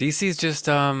Bane. DC's just,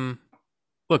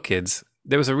 look, kids,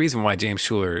 there was a reason why James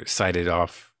Schuler spouted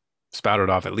off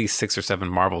at least 6 or 7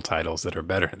 Marvel titles that are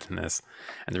better than this.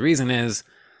 And the reason is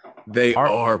they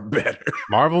are better.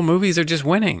 Marvel movies are just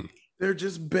winning. They're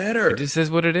just better. It just is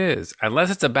what it is.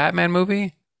 Unless it's a Batman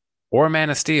movie or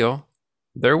Man of Steel,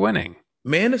 they're winning.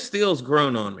 Man of Steel's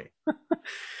grown on me.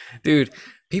 Dude,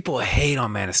 people hate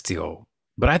on Man of Steel,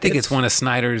 but I think it's one of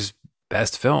Snyder's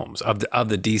best films of the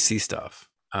DC stuff.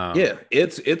 Yeah,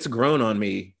 it's grown on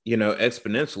me,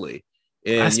 exponentially.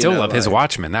 And, I still love his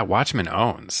Watchmen. That Watchmen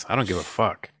owns. I don't give a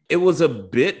fuck. It was a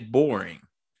bit boring.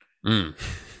 Mm.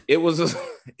 It was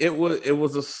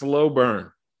a slow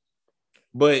burn,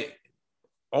 but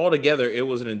altogether it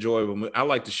was an enjoyable movie. I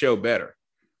like the show better.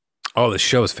 Oh, the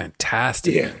show is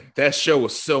fantastic. Yeah, that show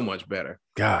was so much better.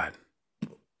 God,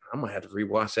 I'm gonna have to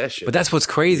rewatch that shit. But that's what's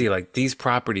crazy. Like, these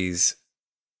properties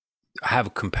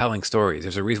have compelling stories.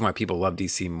 There's a reason why people love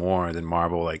DC more than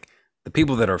Marvel. Like, the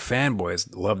people that are fanboys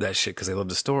love that shit because they love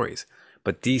the stories.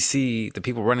 But DC, the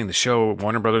people running the show,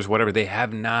 Warner Brothers, whatever, they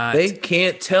have not. They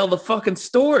can't tell the fucking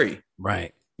story.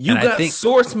 Right. You got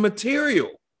source material.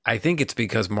 I think it's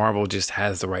because Marvel just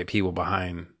has the right people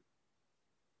behind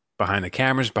the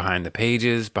cameras, behind the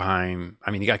pages,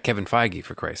 you got Kevin Feige,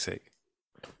 for Christ's sake.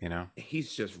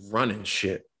 He's just running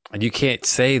shit. And you can't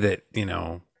say that,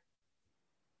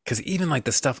 because even like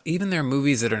the stuff, even their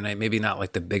movies that are maybe not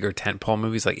like the bigger tentpole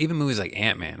movies, like even movies like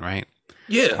Ant-Man, right?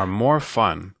 Yeah. Are more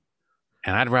fun.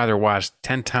 And I'd rather watch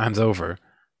 10 times over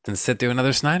than sit through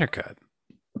another Snyder Cut.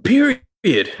 Period.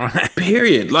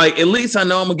 Period. Like, at least I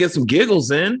know I'm going to get some giggles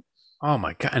in. Oh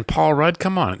my God. And Paul Rudd,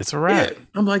 come on. It's a wrap. Yeah.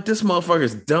 I'm like, this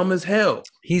motherfucker's dumb as hell.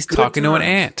 He's talking to an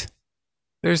ant.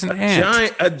 There's an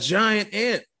ant. A giant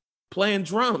ant playing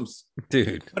drums.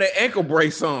 Dude. With an ankle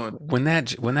brace on. When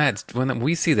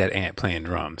we see that ant playing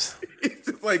drums. It's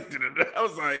just like, I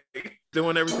was like,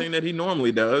 doing everything that he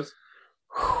normally does.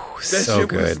 So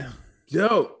good.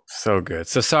 dope. So good.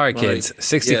 So sorry, kids.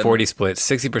 60-40 split.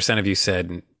 60% of you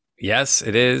said yes,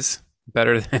 it is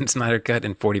better than Snyder Cut,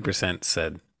 and 40%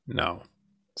 said no.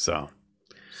 So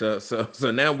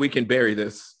now we can bury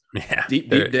this. Yeah, deep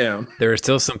down. There are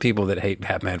still some people that hate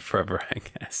Batman Forever, I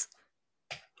guess.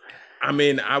 I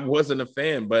mean, I wasn't a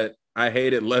fan, but I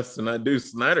hate it less than I do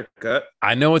Snyder Cut.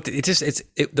 I know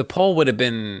the poll would have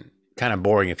been kind of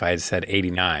boring if I had said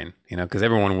 89, because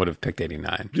everyone would have picked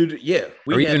 89. Dude, yeah.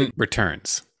 Or even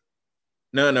Returns.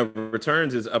 No,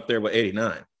 Returns is up there with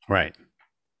 89. Right.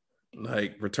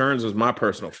 Like, Returns was my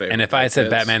personal favorite. And if I had said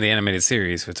Batman the Animated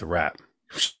Series, it's a wrap.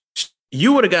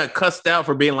 You would have got cussed out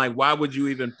for being like, why would you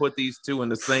even put these two in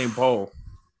the same poll?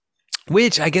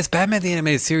 Which, I guess Batman the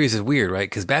Animated Series is weird, right?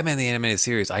 Because Batman the Animated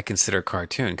Series, I consider a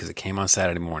cartoon because it came on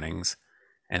Saturday mornings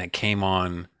and it came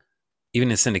on,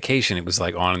 even in syndication, it was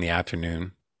like on in the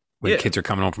afternoon when kids are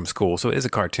coming home from school. So it is a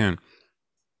cartoon.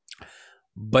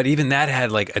 But even that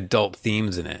had like adult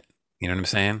themes in it. You know what I'm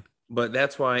saying? But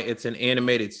that's why it's an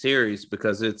animated series,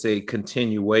 because it's a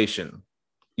continuation.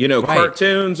 Right.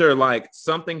 Cartoons are like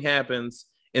something happens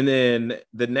and then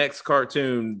the next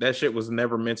cartoon, that shit was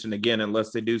never mentioned again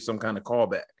unless they do some kind of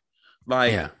callback.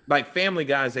 Like Family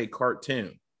Guy is a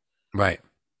cartoon. Right.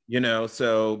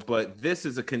 But this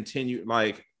is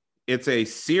a it's a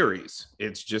series.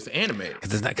 It's just animated.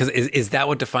 Because is that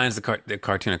what defines the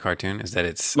cartoon a cartoon? Is that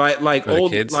it's like for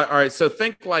old kids? Like, all right, so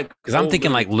think like, because I'm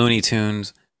thinking like Looney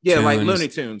Tunes. Yeah, like Looney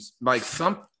Tunes. Like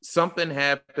something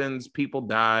happens, people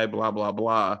die, blah blah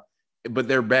blah, but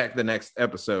they're back the next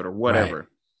episode or whatever.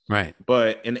 Right.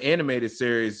 But in animated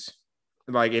series,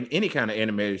 like in any kind of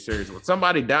animated series, when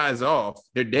somebody dies off,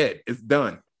 they're dead. It's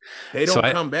done. They don't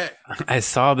come back. I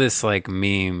saw this like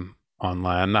meme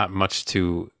online. I'm not much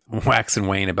to wax and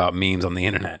wane about memes on the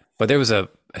internet, but there was a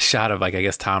shot of like, I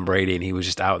guess, Tom Brady, and he was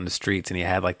just out in the streets and he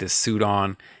had like this suit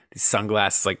on, these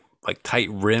sunglasses, like tight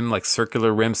rim, like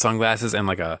circular rim sunglasses, and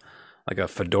like a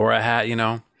fedora hat,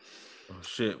 Oh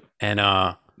shit. And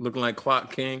looking like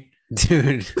Clock King.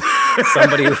 Dude,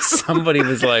 somebody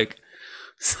was like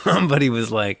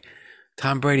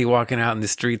Tom Brady walking out in the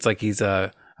streets like he's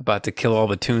about to kill all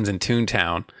the tunes in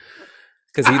Toontown,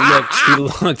 because he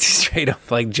looked straight up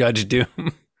like Judge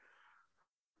Doom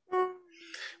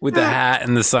with the hat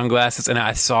and the sunglasses, and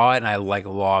I saw it and I like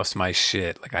lost my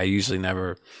shit. Like I usually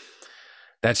never.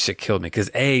 That shit killed me because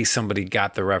A, somebody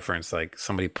got the reference, like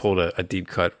somebody pulled a deep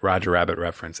cut Roger Rabbit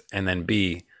reference, and then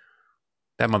B,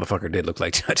 that motherfucker did look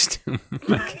like Judge Doom.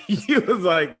 He was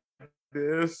like,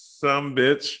 this some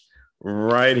bitch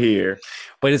right here.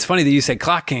 But it's funny that you said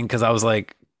Clock King, because I was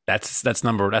like, that's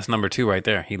number 2 right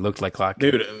there. He looked like Clock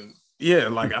King. Dude, yeah,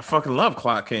 like I fucking love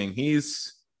Clock King.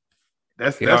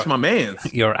 That's my man.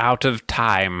 You're out of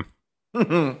time.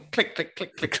 Click, click, click,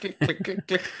 click, click, click, click,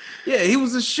 click. Yeah, he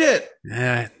was a shit.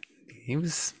 Yeah, he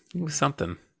was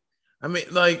something. I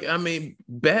mean,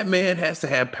 Batman has to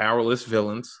have powerless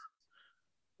villains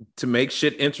to make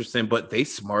shit interesting, but they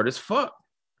smart as fuck.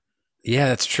 Yeah,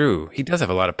 that's true. He does have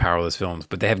a lot of powerless villains,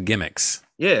 but they have gimmicks.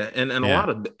 Yeah, and a lot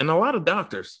of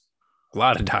doctors. A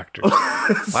lot of doctors.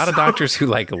 A lot of doctors who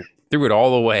like threw it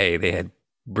all away. They had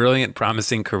brilliant,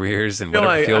 promising careers in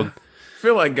whatever field. I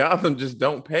feel like Gotham just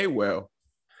don't pay well.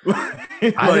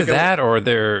 Either that or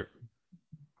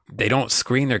they don't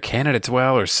screen their candidates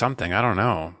well or something. I don't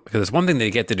know. Because it's one thing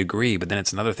to get the degree, but then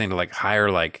it's another thing to like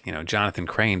hire like, Jonathan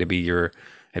Crane to be your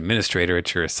administrator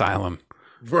at your asylum.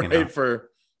 Right, for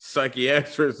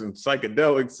psychiatrists and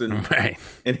psychedelics and right.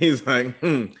 And he's like,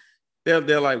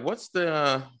 They're like, what's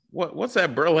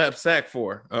that burlap sack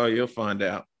for? Oh, you'll find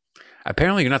out.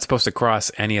 Apparently you're not supposed to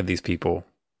cross any of these people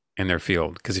in their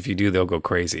field, because if you do, they'll go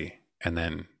crazy and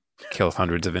then kill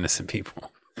hundreds of innocent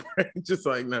people. Just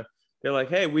like, no. They're like,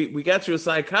 hey, we got you a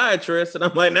psychiatrist. And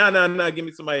I'm like, no, give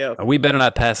me somebody else. We better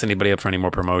not pass anybody up for any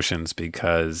more promotions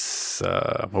because,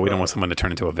 we don't want someone to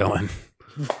turn into a villain.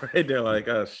 Right? They're like,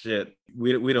 oh, shit.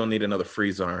 We don't need another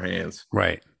Freeze on our hands.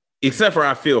 Right. Except for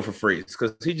I feel for Freeze,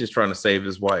 because he's just trying to save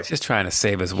his wife. He's just trying to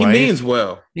save his wife. He means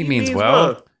well. He means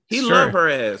well. He loved her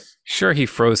ass. Sure, he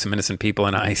froze some innocent people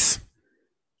in ice.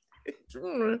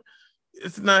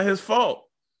 It's not his fault.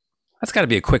 That's got to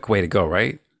be a quick way to go,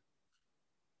 right?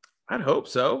 I'd hope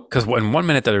so. Because in 1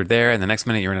 minute they're there, and the next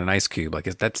minute you're in an ice cube. Like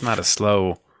that's not a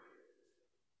slow,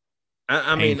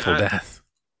 painful death.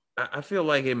 I feel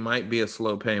like it might be a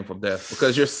slow, painful death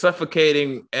because you're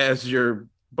suffocating as your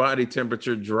body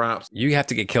temperature drops. You have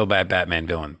to get killed by a Batman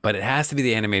villain, but it has to be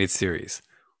the animated series.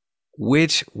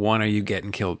 Which one are you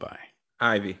getting killed by?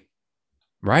 Ivy.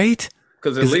 Right?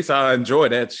 Because at least I enjoy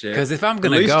that shit. Because if I'm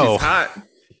gonna go, she's hot.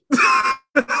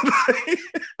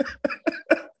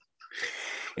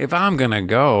 if I'm gonna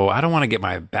go, I don't want to get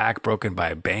my back broken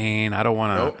by Bane. I don't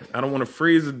want to. Nope. I don't want to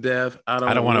freeze to death.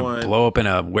 I don't want to blow up in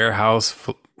a warehouse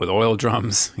with oil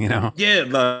drums. You know. Yeah,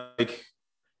 like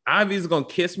Ivy's gonna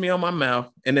kiss me on my mouth,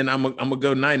 and then I'm gonna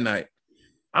go night night.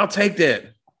 I'll take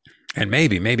that. And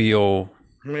maybe you'll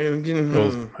go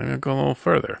a little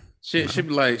further. She'd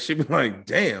be like,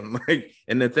 damn. Like,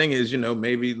 and the thing is,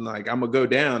 maybe like I'm gonna go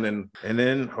down and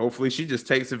then hopefully she just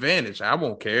takes advantage. I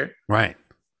won't care. Right.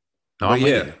 No, but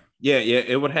yeah.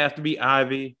 It would have to be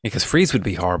Ivy. Because Freeze would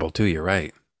be horrible too. You're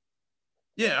right.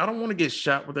 Yeah, I don't want to get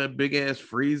shot with that big ass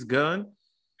Freeze gun.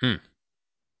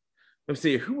 Let's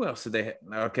see, who else did they have?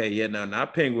 Okay, yeah, no,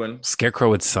 not Penguin. Scarecrow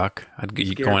would suck.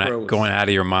 You going out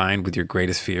of your mind with your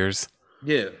greatest fears.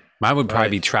 Yeah. Mine would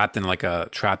probably be trapped in like a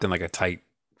tight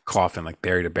coffin, like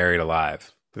buried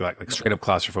alive. Like straight up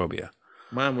claustrophobia.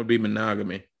 Mine would be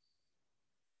monogamy.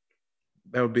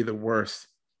 That would be the worst.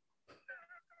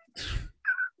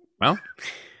 Well,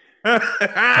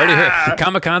 already heard.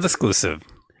 Comic-Con's exclusive.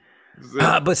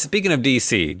 But speaking of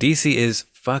DC is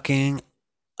fucking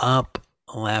up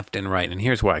left and right. And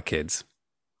here's why, kids.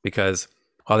 Because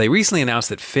while they recently announced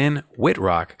that Finn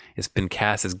Wittrock has been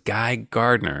cast as Guy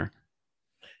Gardner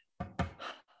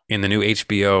in the new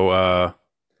HBO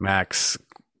Max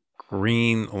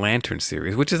Green Lantern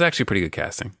series, which is actually pretty good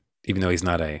casting, even though he's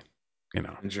not a,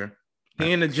 Ninja. He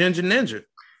ain't a ginger ninja.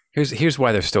 Here's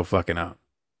why they're still fucking up.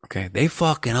 Okay, they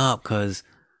fucking up because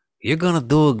you're gonna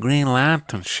do a Green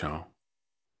Lantern show,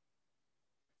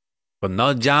 but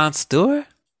no Jon Stewart.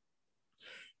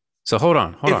 So hold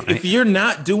on. If you're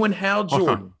not doing Hal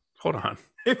Jordan, hold on.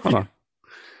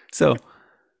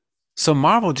 So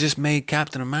Marvel just made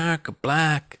Captain America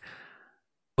black,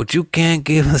 but you can't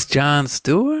give us Jon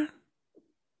Stewart?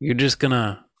 You're just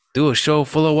gonna do a show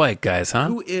full of white guys, huh?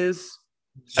 Who is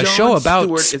a show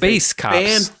about space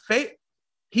cops?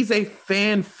 He's a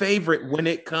fan favorite when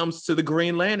it comes to the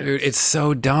Green Lantern. Dude, it's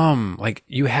so dumb. Like,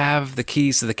 you have the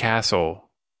keys to the castle,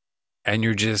 and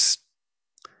you're just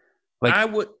like,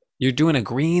 you're doing a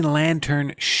Green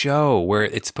Lantern show where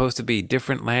it's supposed to be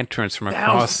different lanterns from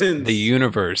across the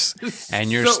universe,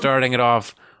 and you're starting it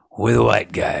off with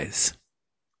white guys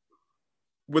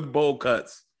with bowl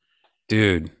cuts,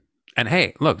 dude. And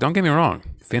hey, look, don't get me wrong.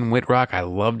 Finn Wittrock, I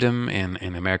loved him in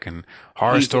American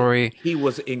Horror Story. He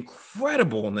was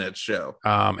incredible in that show.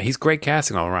 He's great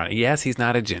casting all around. Yes, he's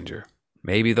not a ginger.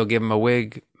 Maybe they'll give him a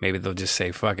wig. Maybe they'll just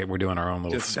say, fuck it, we're doing our own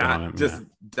little spin on it. Just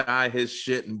dye his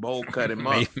shit and bowl cut him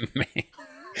up.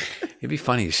 It'd be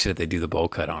funny as shit if they do the bowl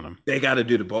cut on him. They got to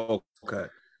do the bowl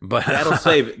cut. But that'll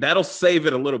save it. That'll save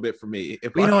it a little bit for me.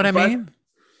 You know what I mean?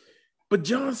 But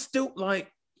Jon Stewart, like,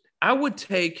 I would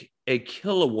take a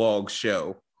Kilowog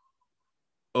show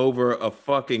over a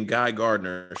fucking Guy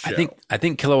Gardner show. I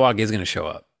think Kilowog is going to show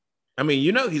up. I mean,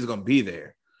 he's going to be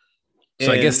there.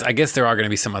 So I guess there are going to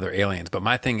be some other aliens, but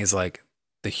my thing is like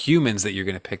the humans that you're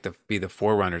going to pick to be the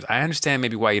forerunners. I understand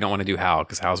maybe why you don't want to do Hal,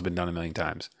 because Hal's been done a million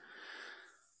times.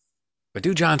 But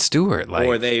do Jon Stewart, like,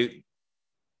 or they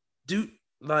do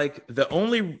like the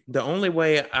only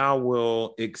way I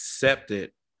will accept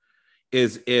it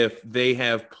is if they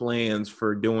have plans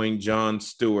for doing Jon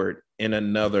Stewart in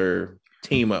another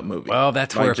team up movie. Well,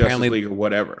 that's like where Justice apparently League or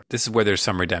whatever. This is where there's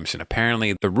some redemption.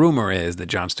 Apparently, the rumor is that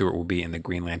Jon Stewart will be in the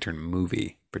Green Lantern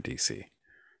movie for DC.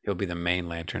 He'll be the main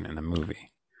Lantern in the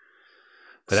movie.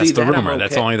 But that's the rumor.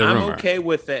 That's only the rumor. I'm okay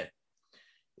with that.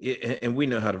 And we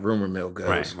know how the rumor mill goes.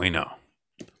 Right, we know.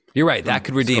 You're right. That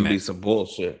could redeem it. Be some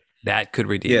bullshit. That could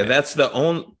redeem it. Yeah, that's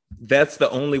the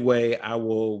only way I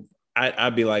will.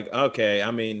 I'd be like, okay.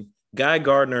 I mean, Guy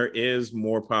Gardner is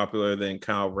more popular than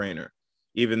Kyle Rayner,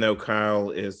 even though Kyle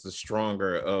is the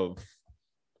stronger of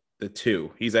the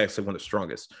two. He's actually one of the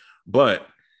strongest. But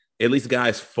at least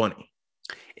Guy's funny.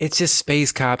 It's just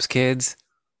space cops, kids.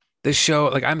 This show,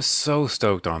 like, I'm so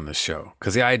stoked on this show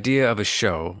because the idea of a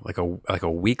show, like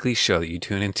a weekly show that you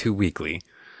tune into weekly,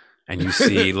 and you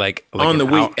see like on the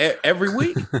week every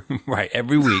week, right?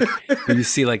 Every week, you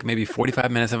see like maybe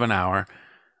 45 minutes of an hour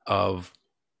of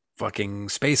fucking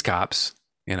space cops,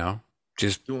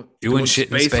 just doing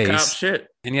shit in space. Cop shit.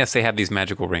 And yes, they have these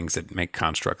magical rings that make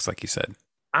constructs, like you said.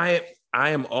 I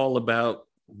am all about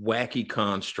wacky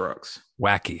constructs.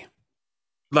 Wacky.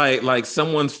 Like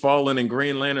someone's falling in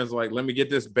Green Lantern's like, let me get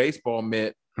this baseball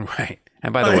mitt. Right.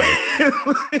 And by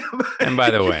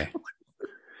the way,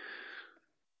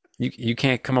 you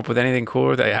can't come up with anything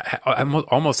cooler. That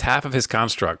almost half of his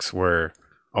constructs were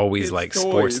always it's like toys.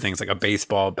 Sports things, like a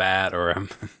baseball bat or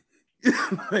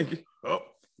like, oh,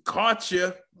 caught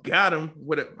you, got him.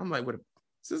 I'm like, what?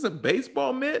 Is this a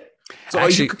baseball mitt? So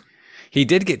actually, He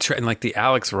did get and like the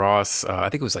Alex Ross. I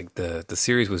think it was like the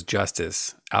series was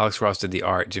Justice. Alex Ross did the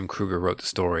art. Jim Kruger wrote the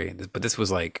story. But this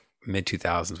was like mid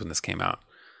 2000s when this came out.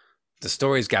 The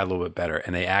stories got a little bit better,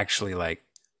 and they actually like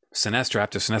Sinestro.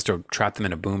 After Sinestro trapped him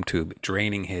in a boom tube,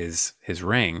 draining his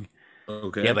ring.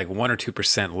 Okay. He had like 1 or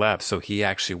 2% left, so he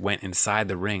actually went inside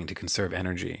the ring to conserve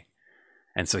energy.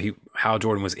 And so Hal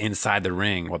Jordan was inside the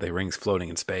ring while the ring's floating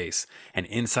in space. And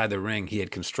inside the ring, he had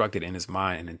constructed in his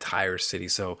mind an entire city.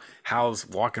 So Hal's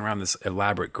walking around this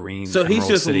elaborate green. So he's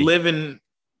just city. living.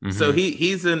 Mm-hmm. So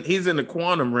he's in the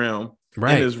quantum realm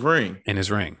right. in his ring. In his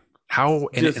ring. How?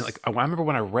 And like I remember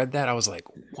when I read that, I was like,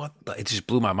 "What?" It just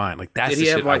blew my mind. Like that's did the he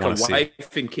have shit like I want a to wife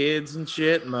see. and kids and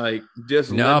shit, and like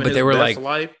just no, living but they his were best like,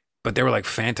 life? but they were like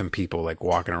phantom people, like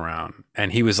walking around,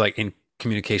 and he was like in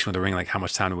communication with the ring, like how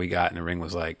much time do we got, and the ring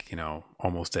was like, you know,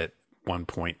 almost at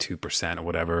 1.2% or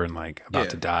whatever, and like about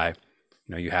to die.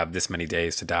 You know, you have this many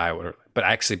days to die, or whatever. But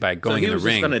actually, by going in the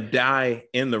ring, he was just gonna die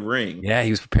in the ring. Yeah, he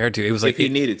was prepared to. It was like if he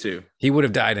needed to. He would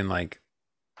have died in like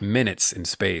minutes in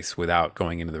space without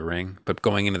going into the ring. But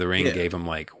going into the ring gave him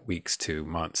like weeks to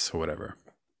months or whatever.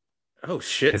 Oh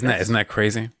shit! Isn't that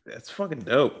crazy? That's fucking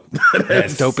dope.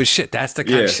 That's dope as shit. That's the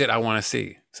kind of shit I want to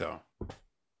see. So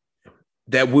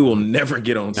that we will never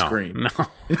get on screen. No.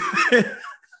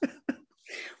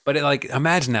 But like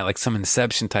imagine that, like some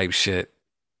Inception type shit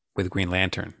with Green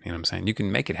Lantern. You know what I'm saying? You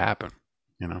can make it happen,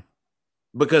 you know?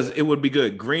 Because it would be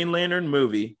good. Green Lantern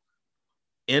movie,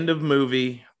 end of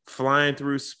movie, flying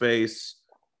through space,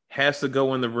 has to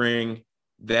go in the ring.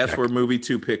 That's where movie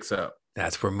 2 picks up.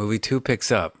 That's where movie 2 picks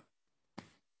up.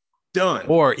 Done.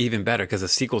 Or even better, because the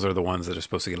sequels are the ones that are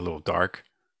supposed to get a little dark,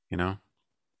 you know?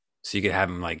 So you could have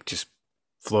him like just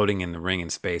floating in the ring in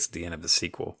space at the end of the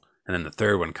sequel. And then the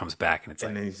third one comes back and it's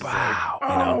like, wow. Like,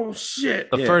 you know? oh,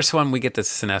 shit. The first one, we get the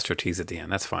Sinestro tease at the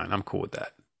end. That's fine. I'm cool with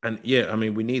that. And yeah, I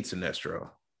mean, we need Sinestro.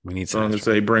 We need Sinestro. I'm going to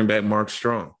say bring back Mark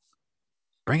Strong.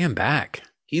 Bring him back.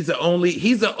 He's the only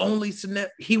Sinestro.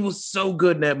 He was so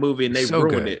good in that movie and they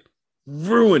ruined it.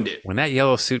 Ruined it. When that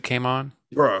yellow suit came on.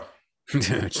 Bro. He's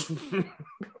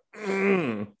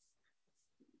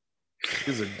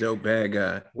a dope bad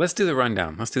guy. Let's do the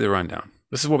rundown.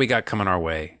 This is what we got coming our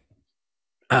way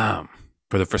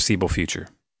for the foreseeable future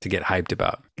to get hyped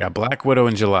about. Got Black Widow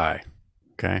in July.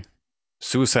 Okay.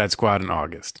 Suicide Squad in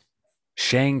August.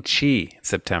 Shang-Chi in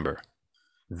September.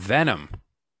 Venom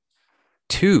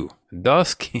 2.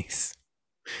 Duskies.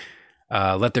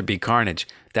 Let There Be Carnage.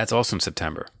 That's also in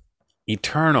September.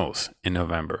 Eternals in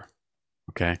November.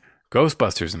 Okay.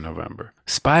 Ghostbusters in November.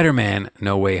 Spider-Man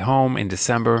No Way Home in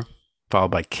December.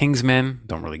 Followed by Kingsman.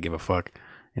 Don't really give a fuck.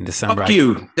 In December. Fuck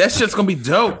you. That shit's gonna be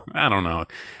dope. I don't know.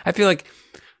 I feel like.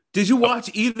 Did you watch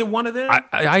either one of them?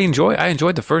 I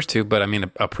enjoyed the first two, but I mean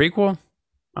a prequel.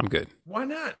 I'm good. Why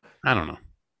not? I don't know.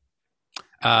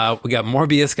 We got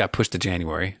Morbius got pushed to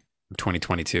January of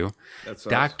 2022.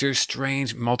 Doctor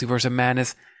Strange Multiverse of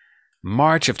Madness,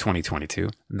 March of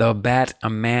 2022. The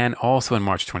Batman also in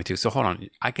March 22. So hold on,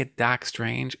 I get Doc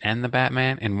Strange and the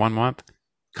Batman in 1 month.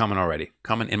 Coming already.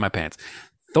 Coming in my pants.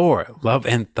 Thor, Love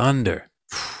and Thunder.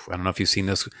 I don't know if you've seen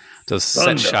those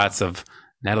set shots of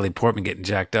Natalie Portman getting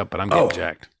jacked up, but I'm getting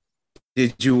jacked.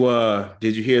 Did you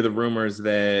hear the rumors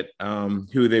that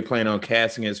who they plan on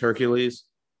casting as Hercules?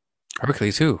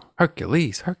 Hercules who?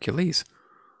 Hercules.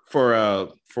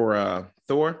 For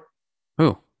Thor?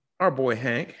 Who? Our boy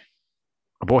Hank.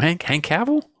 Our boy Hank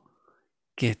Cavill?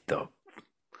 Get the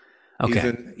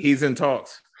okay. He's in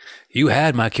talks. You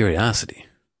had my curiosity.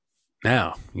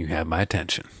 Now you have my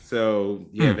attention. So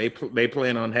yeah, they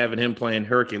plan on having him playing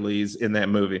Hercules in that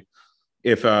movie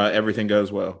if everything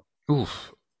goes well.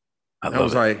 Oof. I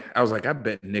was like, I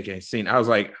bet Nick ain't seen. I was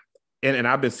like, and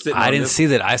I've been sitting. I didn't see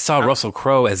that. I saw Russell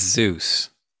Crowe as Zeus.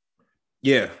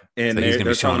 Yeah, and so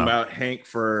they're talking about Hank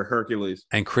for Hercules,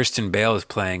 and Christian Bale is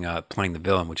playing the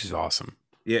villain, which is awesome.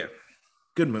 Yeah,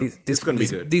 good movie. It's gonna be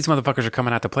good. These motherfuckers are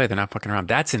coming out to play. They're not fucking around.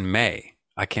 That's in May.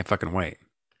 I can't fucking wait.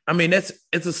 I mean, it's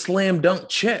a slam dunk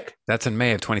check. That's in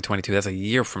May of 2022. That's a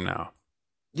year from now.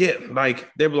 Yeah, like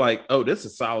they were like, "Oh, this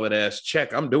is a solid ass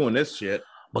check. I'm doing this shit."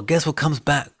 Well, guess what comes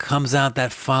out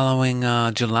that following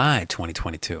July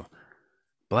 2022?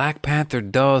 Black Panther 2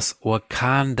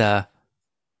 Wakanda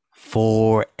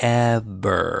Forever.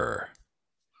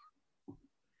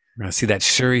 We're gonna see that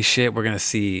Shuri shit. We're gonna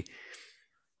see.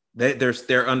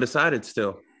 They're undecided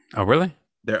still. Oh, really?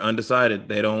 They're undecided.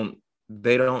 They don't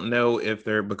know if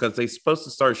they're because they're supposed to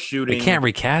start shooting. They can't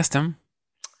recast him.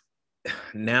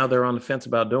 Now they're on the fence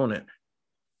about doing it.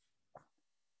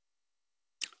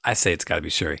 I say it's got to be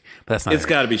Shuri, but that's not. It's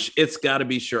got to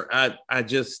be Shuri. I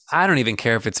don't even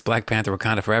care if it's Black Panther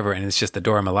Wakanda Forever and it's just the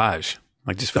Dora Milaje.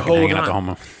 Like just The fucking whole hanging out the time.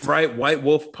 home. Right? White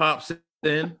Wolf pops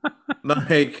in.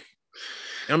 Like,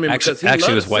 I mean, because he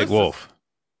Actually, it loves was White sisters. Wolf.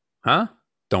 Huh?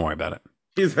 Don't worry about it.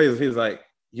 He's like,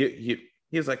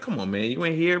 he's like, come on, man, you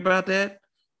ain't hear about that?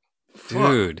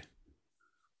 Fuck. Dude.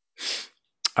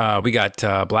 We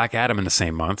got Black Adam in the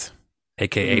same month,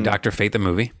 aka Dr. Fate the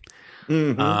movie.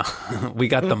 We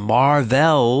got the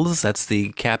Marvels. That's the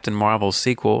Captain Marvel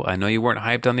sequel. I know you weren't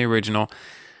hyped on the original,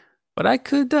 but I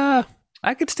could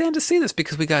stand to see this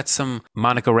because we got some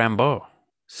Monica Rambeau.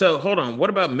 So hold on, what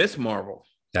about Miss Marvel?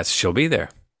 She'll be there.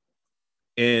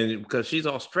 And because she's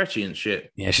all stretchy and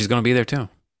shit. Yeah, she's gonna be there too.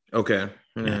 Okay.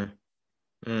 Yeah.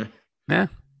 Yeah.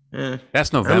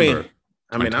 That's November.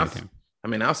 I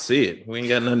mean, I'll see it. We ain't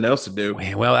got nothing else to do.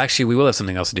 Well, actually, we will have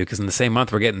something else to do because in the same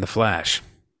month we're getting The Flash.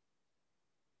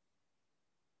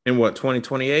 In what,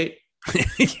 2028?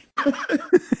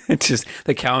 It's just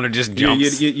the calendar just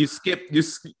jumps. You just skip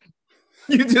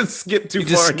too You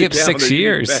far. just skip 6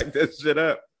 years. Back that shit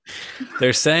up.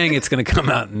 They're saying it's going to come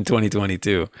out in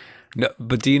 2022. No,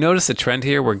 but do you notice the trend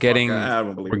here? We're getting a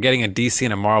DC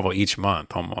and a Marvel each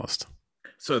month almost.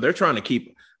 So they're trying to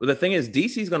keep. Well, the thing is,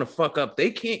 DC's going to fuck up. They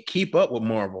can't keep up with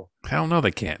Marvel. Hell no,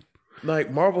 they can't.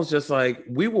 Like Marvel's just like,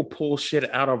 we will pull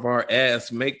shit out of our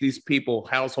ass, make these people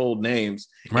household names,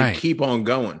 and keep on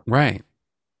going. Right.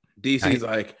 DC's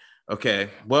like, okay,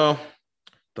 well,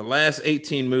 the last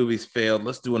 18 movies failed.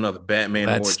 Let's do another Batman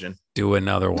origin. Do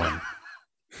another one.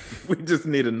 We just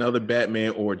need another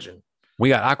Batman origin. We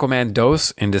got Aquaman Dos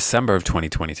in December of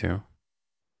 2022.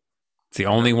 It's the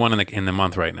only one in the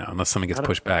month right now, unless something gets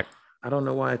pushed back. I don't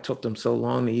know why it took them so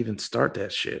long to even start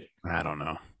that shit. I don't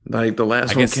know. Like the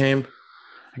last one came.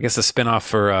 I guess the spinoff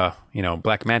for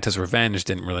Black Manta's Revenge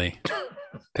didn't really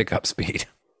pick up speed.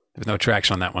 There's no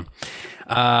traction on that one.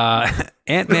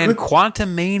 Ant-Man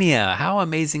Quantumania. How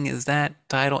amazing is that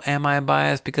title? Am I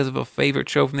biased because of a favorite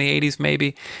show from the 80s,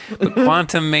 maybe? But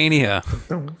Quantumania.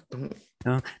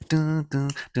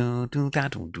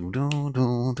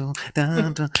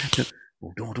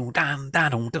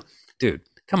 Dude,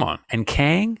 come on. And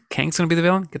Kang's going to be the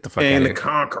villain? Get the fuck out of here. And the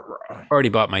Conqueror. Already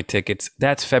bought my tickets.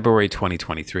 That's February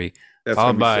 2023. That's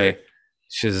followed by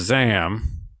Shazam.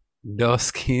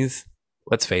 Duskies.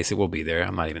 Let's face it, we'll be there.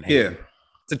 I'm not even hating. Yeah.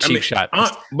 It's a cheap shot.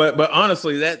 But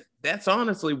honestly, that's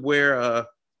honestly where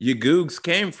your Googs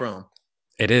came from.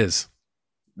 It is.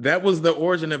 That was the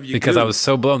origin of your because Googs. I was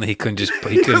so blown that he couldn't just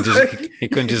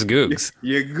Googs.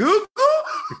 Your Google?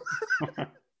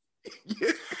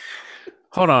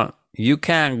 Hold on. You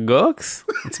can't Googs?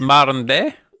 It's modern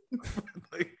day.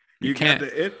 You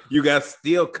got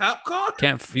steal cop car?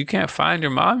 You can't find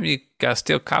your mom? You got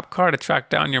steal cop car to track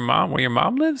down your mom where your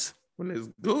mom lives? When it's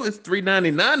good, it's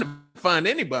 $3.99 to find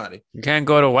anybody. You can't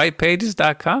go to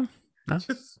whitepages.com? No.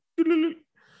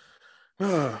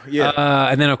 Yeah.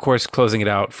 And then of course closing it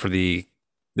out for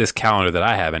this calendar that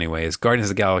I have anyway is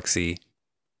Guardians of the Galaxy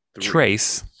 3.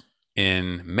 Trace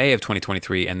in May of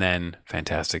 2023 and then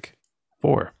Fantastic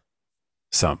Four.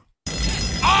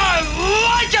 I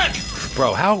like it!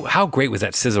 Bro, how great was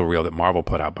that sizzle reel that Marvel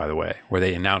put out, by the way, where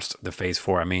they announced the Phase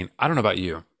 4? I mean, I don't know about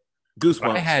you.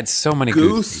 Goosebumps. I had so many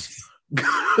Goosies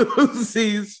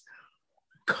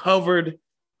covered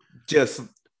just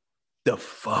the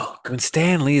fuck. When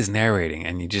Stan Lee is narrating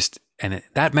and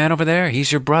that man over there,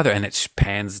 he's your brother. And it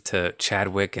pans to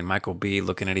Chadwick and Michael B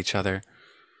looking at each other.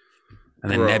 And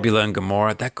then Nebula and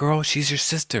Gamora, that girl, she's your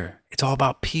sister. It's all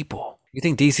about people. You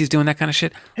think DC's doing that kind of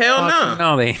shit? Hell no.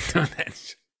 No, they ain't doing that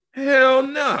shit. Hell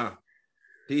no.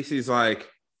 DC's like,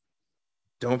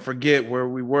 don't forget where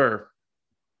we were.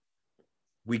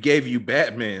 We gave you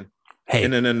Batman. Hey.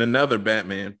 And then another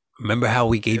Batman. Remember how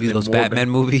we gave you those Batman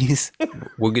movies?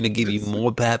 We're going to give you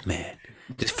more Batman.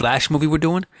 This Flash movie we're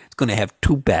doing, it's going to have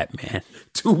 2 Batman.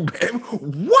 2 Batman?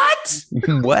 What?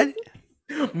 What?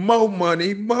 More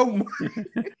money.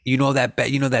 You know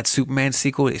that Superman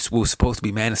sequel? It was supposed to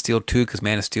be Man of Steel 2 because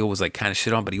Man of Steel was like kind of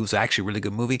shit on, but he was actually a really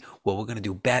good movie. Well, we're going to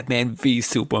do Batman v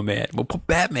Superman. We'll put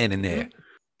Batman in there.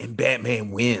 And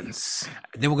Batman wins.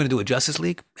 And then we're going to do a Justice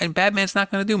League, and Batman's not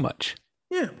going to do much.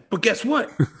 Yeah, but guess what?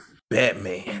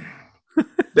 Batman.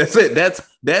 That's it.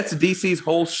 That's DC's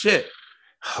whole shit.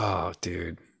 Oh,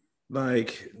 dude.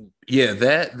 Like, yeah,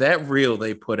 that reel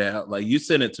they put out, like you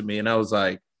sent it to me, and I was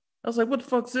like, what the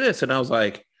fuck's this? And I was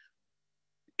like,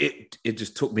 it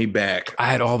just took me back. I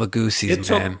had all the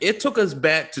goosies, man. It took us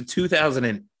back to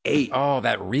 2008. Oh,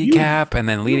 that recap and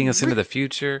then leading us into the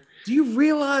future. Do you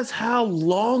realize how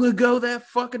long ago that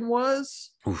fucking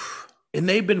was? Oof. And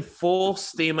they've been full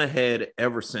steam ahead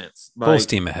ever since. Full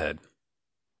steam ahead.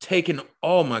 Taking,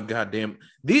 oh my goddamn.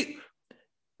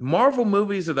 Marvel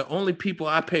movies are the only people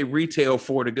I pay retail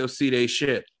for to go see their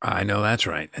shit. I know that's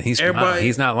right. He's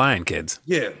Everybody- not lying, kids.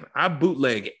 Yeah, I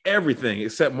bootleg everything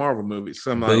except Marvel movies.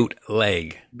 So I'm like,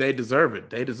 Bootleg. they deserve it.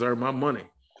 They deserve my money.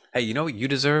 Hey, you know what you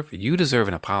deserve? You deserve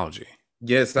an apology.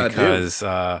 Yes, I do. Because,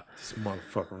 This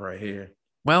motherfucker right here.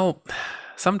 well,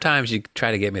 sometimes you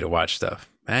try to get me to watch stuff.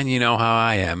 And you know how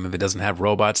I am. If it doesn't have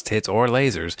robots, tits, or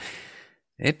lasers,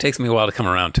 it takes me a while to come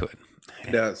around to it.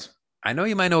 It does. I know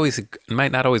you might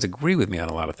not always agree with me on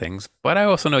a lot of things, but I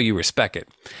also know you respect it.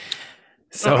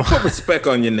 So I put respect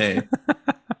on your name.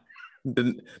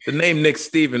 the name Nick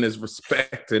Steven is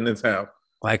respect in this house.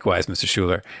 likewise, Mr.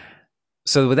 Schuler.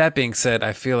 So with that being said,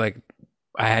 I feel like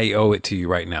I owe it to you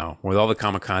right now, with all the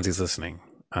Comic-Consies listening,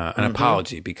 an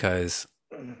apology, because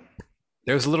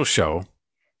there was a little show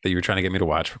that you were trying to get me to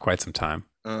watch for quite some time.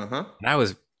 Uh-huh. And I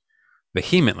was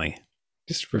vehemently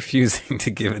just refusing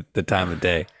to give it the time of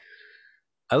day.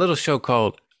 A little show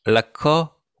called La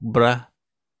Cobra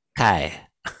Kai.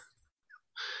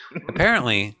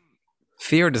 Apparently,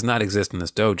 fear does not exist in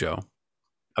this dojo.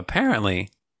 Apparently,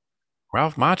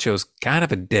 Ralph Macchio's kind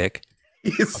of a dick.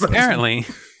 Apparently,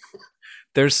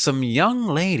 there's some young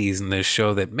ladies in this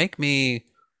show that make me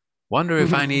wonder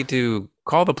if I need to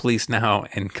call the police now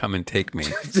and come and take me.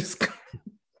 just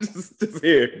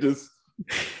here.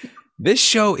 This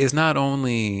show is not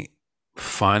only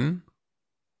fun,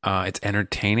 it's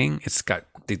entertaining. It's got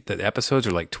the episodes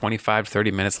are like 25,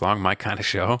 30 minutes long, my kind of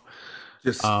show.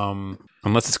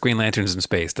 Unless it's Green Lanterns in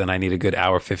space, then I need a good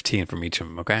hour 15 from each of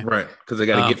them, okay? Right, because they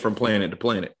got to get from planet to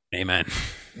planet. Amen.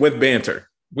 With banter.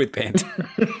 With banter.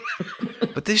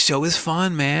 But this show is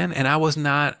fun, man. And I was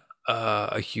not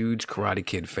a huge Karate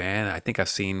Kid fan. I think I've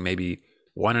seen maybe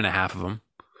 1.5 of them.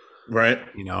 Right.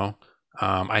 You know,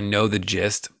 I know the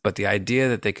gist, but the idea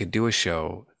that they could do a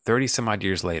show 30 some odd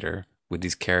years later with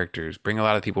these characters, bring a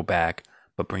lot of people back,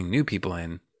 but bring new people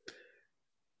in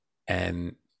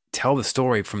and tell the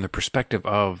story from the perspective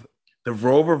of the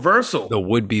role reversal, the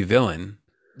would-be villain.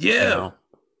 Yeah. You know?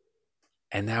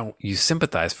 And now you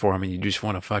sympathize for him and you just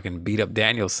want to fucking beat up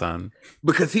Daniel's son.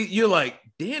 Because you're like,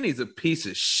 Danny's a piece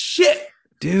of shit.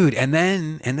 Dude, and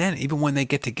then even when they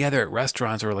get together at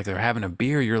restaurants or like they're having a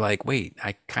beer, you're like, wait,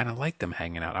 I kind of like them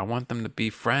hanging out. I want them to be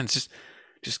friends.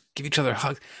 Just give each other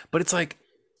hugs. But it's like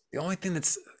the only thing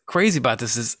that's crazy about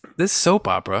this is this soap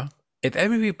opera. If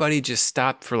everybody just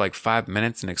stopped for like 5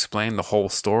 minutes and explained the whole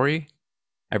story,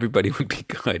 everybody would be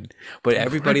good. But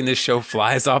everybody in this show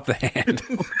flies off the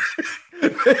handle.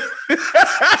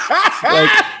 Like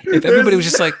if everybody was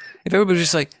just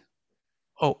like,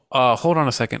 oh, hold on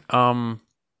a second.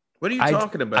 What are you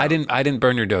talking about? I didn't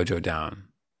burn your dojo down.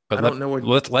 But I don't know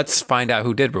what let's find out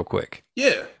who did real quick.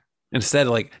 Yeah. Instead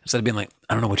of being like,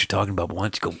 I don't know what you're talking about, but why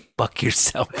don't you go fuck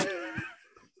yourself?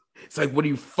 It's like, what do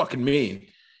you fucking mean?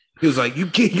 He was like, you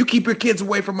keep your kids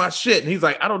away from my shit. And he's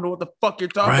like, I don't know what the fuck you're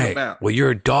talking about. Well,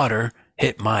 your daughter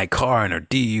hit my car in her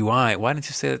DUI. Why didn't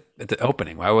you say it at the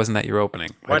opening? Why wasn't that your opening?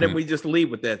 Why didn't we just leave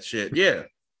with that shit? Yeah.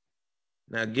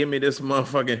 Now give me this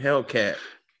motherfucking Hellcat.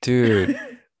 Dude.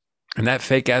 And that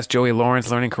fake ass Joey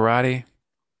Lawrence learning karate.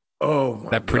 Oh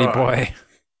my that pretty God. boy.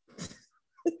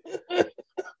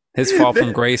 His fall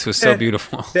from grace was so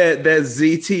beautiful. That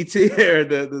ZTT hair,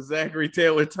 the Zachary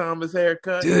Taylor Thomas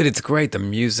haircut. Dude, it's great. The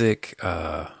music,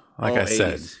 like I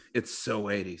said. 80s. It's so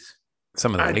 80s.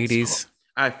 Some of the ladies.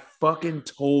 I fucking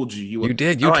told you. You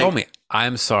did. You told me.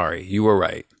 I'm sorry. You were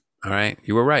right. All right?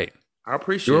 You were right. I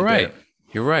appreciate You were right. that.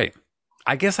 You're right.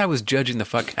 I guess I was judging the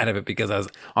fuck out of it because I was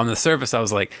on the surface. I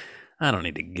was like, I don't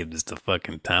need to give this the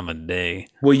fucking time of day.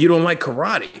 Well, you don't like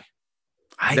karate.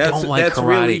 I don't like that's karate.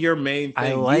 really your main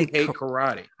thing. I like you hate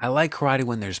karate I like karate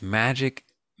when there's magic,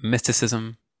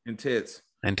 mysticism, and tits.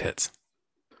 and tits.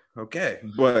 Okay,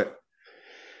 but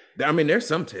I mean, there's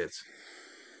some tits.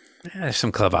 Yeah, there's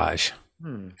some clavage.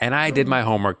 And I did my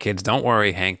homework, kids. Don't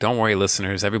worry, Hank. Don't worry,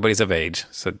 listeners. Everybody's of age,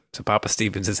 so Papa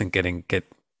Stevens isn't get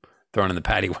thrown in the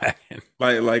paddy wagon.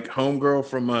 Like homegirl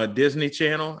from Disney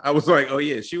Channel. I was like, oh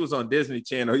yeah, she was on Disney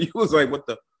Channel. You was like, what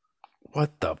the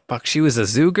fuck? She was a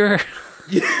Zooger?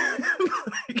 Yeah,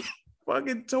 like,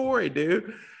 fucking Tori,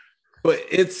 dude. But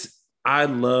I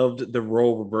loved the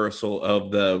role reversal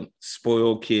of the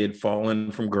spoiled kid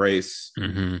falling from grace.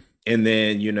 Mm-hmm. And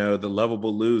then, the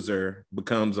lovable loser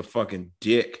becomes a fucking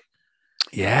dick.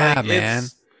 Yeah, Like, man.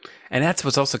 And that's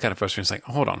what's also kind of frustrating. It's like,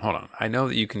 hold on. I know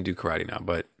that you can do karate now,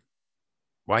 but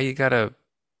why you gotta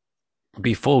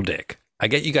be full dick? I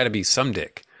get you gotta be some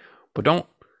dick, but don't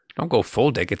go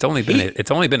full dick. It's only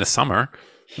been a summer.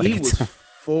 He was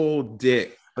full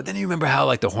dick. But then you remember how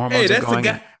like the hormones are going.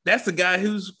 That's the guy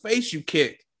whose face you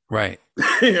kicked. Right.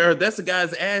 Or that's the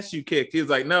guy's ass you kicked. He was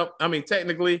like, no, I mean,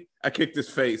 technically, I kicked his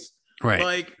face. Right.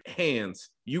 Like, hands.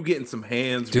 You getting some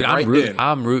hands, dude. right then.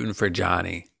 I'm rooting for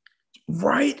Johnny.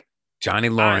 Right. Johnny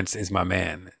Lawrence is my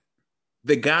man.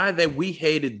 The guy that we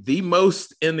hated the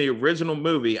most in the original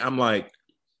movie, I'm like,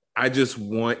 I just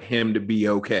want him to be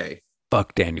okay.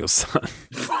 Fuck Daniel's son.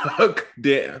 Fuck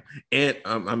Dan. And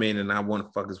and I want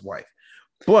to fuck his wife.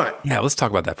 But yeah, let's talk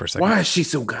about that for a second. Why is she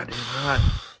so goddamn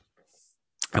hot?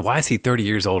 And why is he 30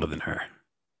 years older than her?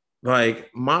 Like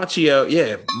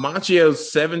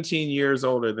Machio's 17 years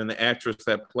older than the actress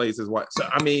that plays his wife. So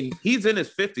I mean, he's in his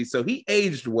 50s, so he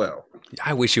aged well.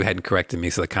 I wish you hadn't corrected me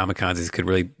so the Comic-Cons could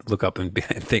really look up and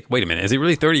think, wait a minute, is he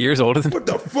really 30 years older than what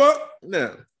the fuck?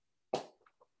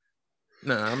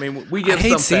 No, I mean, we get. I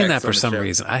hate seeing that for some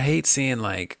reason. I hate seeing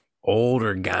like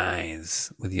older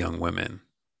guys with young women.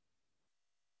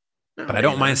 But I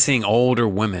don't mind seeing older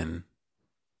women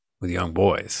with young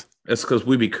boys. That's because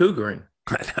we be cougaring.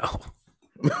 I know.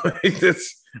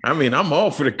 I'm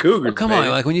all for the cougar. Well, come on,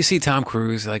 like when you see Tom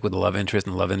Cruise like with the love interest,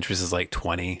 and the love interest is like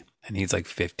 20 and he's like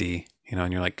 50,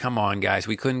 and you're like, come on, guys,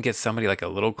 we couldn't get somebody like a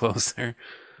little closer.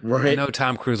 Right. I know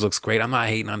Tom Cruise looks great. I'm not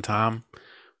hating on Tom,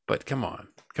 but come on.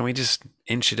 Can we just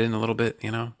inch it in a little bit,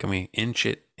 Can we inch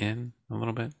it in a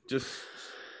little bit?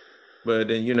 But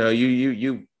then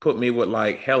you put me with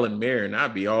like Helen Mirren,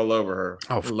 I'd be all over her.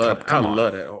 Oh, I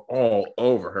love it all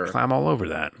over her. Climb all over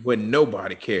that. When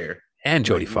nobody cared. And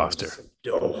Jodie Foster.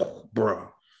 Oh, bro.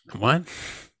 What?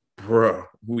 Bro.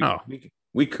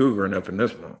 We cougaring up in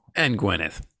this one. And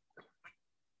Gwyneth.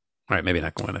 All right, maybe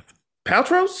not Gwyneth.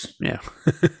 Paltrow's? Yeah.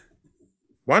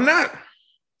 Why not?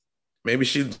 Maybe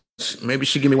she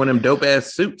give me one of them dope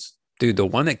ass suits. Dude, the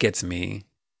one that gets me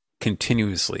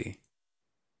continuously,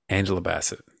 Angela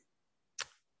Bassett.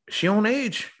 She don't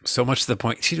age. So much to the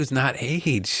point, she does not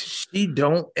age. She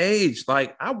don't age.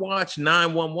 Like, I watched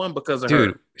 911 because of her.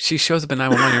 Dude, she shows up in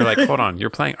 911, you're like, hold on,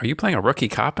 are you playing a rookie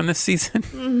cop in this season?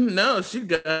 No,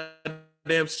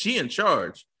 she in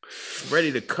charge.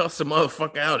 Ready to cuss a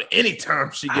motherfucker out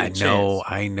anytime she gets a chance.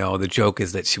 I know. The joke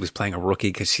is that she was playing a rookie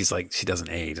because she's like, she doesn't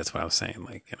age. That's what I was saying.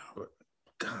 Like,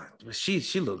 God, but she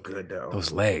looked good though.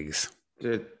 Those legs.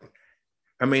 They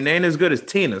ain't as good as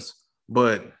Tina's,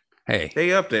 but hey,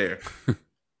 they up there.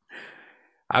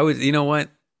 you know what?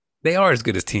 They are as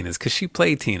good as Tina's because she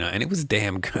played Tina and it was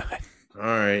damn good. All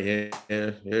right,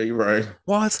 yeah, you're right.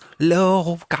 What's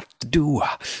love got to do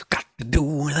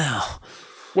now?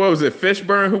 What was it,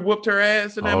 Fishburne who whooped her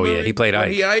ass in that movie? Oh, yeah, he played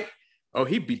Ike.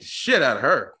 He beat the shit out of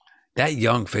her. That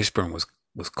young Fishburne was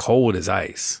cold as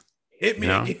ice. Hit me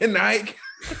again, Ike.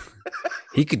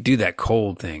 He could do that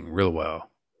cold thing real well.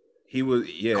 He was,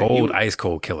 ice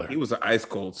cold killer. He was an ice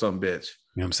cold son bitch.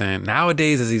 You know what I'm saying?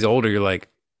 Nowadays, as he's older, you're like,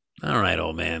 all right,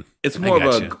 old man. It's more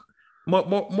of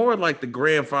more like the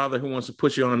grandfather who wants to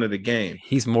put you onto the game.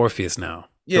 He's Morpheus now.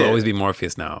 Yeah. He'll always be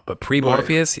Morpheus now. But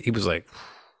pre-Morpheus, he was like,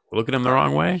 look at him the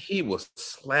wrong way. He will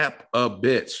slap a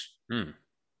bitch and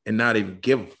not even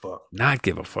give a fuck. Not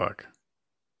give a fuck.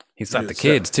 He slapped the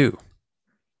kids too.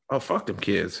 Oh, fuck them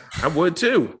kids. I would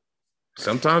too.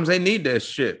 Sometimes they need that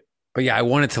shit. But yeah, I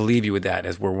wanted to leave you with that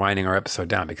as we're winding our episode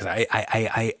down because I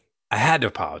had to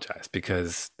apologize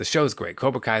because the show's great.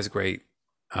 Cobra Kai is great.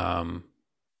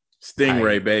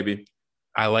 Stingray, baby.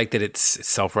 I like that it's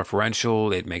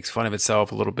self-referential. It makes fun of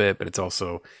itself a little bit, but it's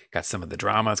also got some of the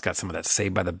drama. It's got some of that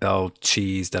Saved by the Bell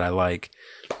cheese that I like.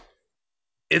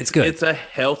 It's good. It's a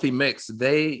healthy mix.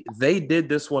 They did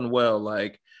this one well.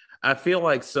 Like, I feel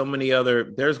like there's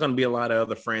going to be a lot of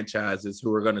other franchises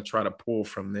who are going to try to pull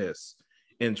from this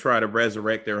and try to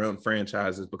resurrect their own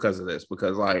franchises because of this.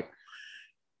 Because like,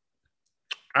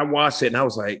 I watched it and I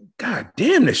was like, God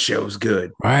damn, this show's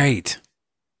good. Right.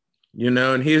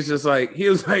 And he was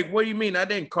like, what do you mean? I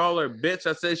didn't call her a bitch.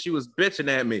 I said she was bitching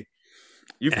at me.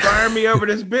 You firing me over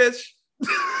this bitch?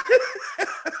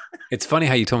 It's funny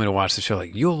how you told me to watch the show.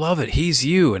 Like, you'll love it. He's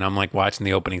you. And I'm like watching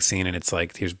the opening scene and it's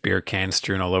like, there's beer cans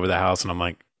strewn all over the house. And I'm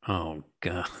like, oh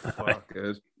God. Fuck,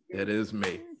 it is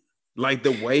me. Like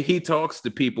the way he talks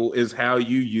to people is how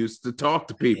you used to talk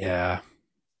to people. Yeah.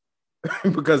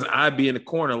 Because I'd be in the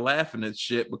corner laughing at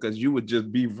shit because you would just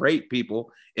berate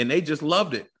people and they just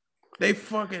loved it. They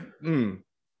fucking.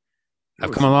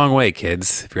 I've come a long way,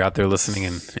 kids. If you're out there listening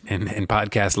in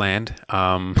podcast land,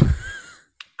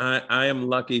 I am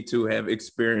lucky to have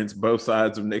experienced both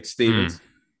sides of Nick Stevens.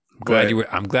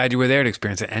 I'm glad you were there to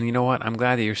experience it, and you know what? I'm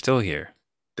glad that you're still here.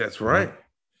 That's right.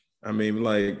 I mean,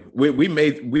 like we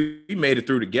made it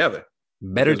through together.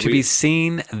 Better Because to be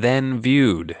seen than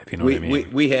viewed, if you know what I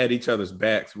mean. we had each other's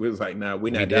backs. We was like, nah, we're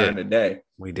We not did. dying today.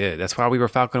 We did. That's why we were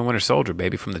Falcon and Winter Soldier,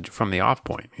 baby, from the off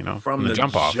point, you know, From the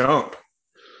jump off.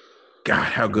 God,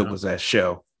 how good was that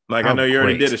show? Like, I How know you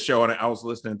already great. did a show on it. I was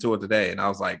listening to it today, and I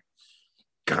was like,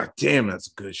 God damn, that's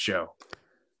a good show.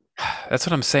 That's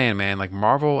what I'm saying, man. Like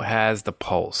Marvel has the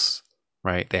pulse,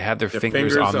 right? They have their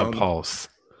fingers on the pulse.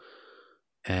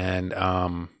 And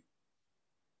I'm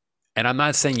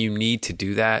not saying you need to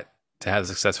do that to have a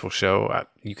successful show.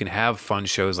 You can have fun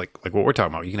shows like what we're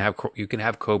talking about. You can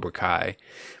have Cobra Kai,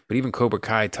 but even Cobra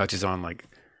Kai touches on like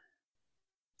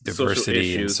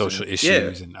diversity and social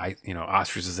issues and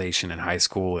ostracization in high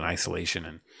school and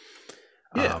isolation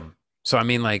and so I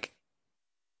mean like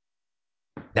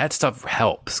that stuff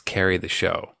helps carry the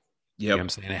show. You know what I'm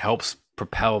saying? It helps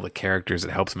propel the characters, it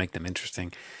helps make them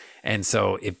interesting. And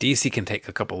so if DC can take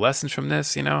a couple lessons from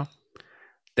this, you know,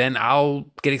 then I'll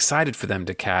get excited for them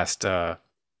to cast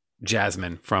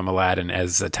Jasmine from Aladdin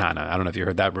as Zatanna. I don't know if you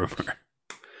heard that rumor.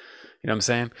 You know what I'm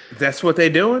saying? That's what they're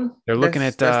doing? They're looking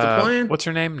at that's the plan? what's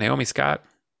her name? Naomi Scott.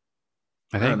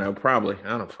 I don't know, probably.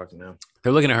 I don't fucking know.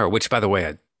 They're looking at her, which by the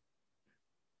way,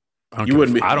 you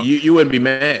wouldn't be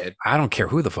mad. I don't care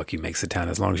who the fuck you make Zatanna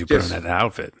as long as you put her in that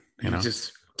outfit. You know,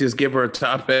 just give her a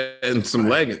top hat and some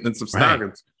leggings and some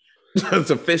stockings. Some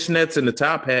fishnets and the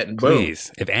top hat and boom.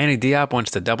 Please, if Annie Diop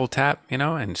wants to double tap, you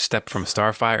know, and step from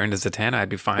Starfire into Zatanna, I'd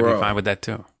be fine. Bro, be fine with that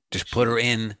too. Just put her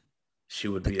in. She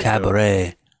would the be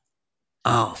cabaret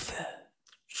outfit.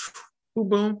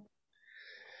 Boom.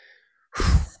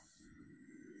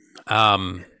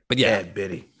 But yeah,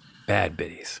 bad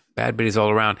biddies all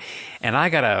around, and I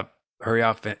gotta hurry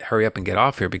up and get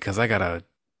off here because I gotta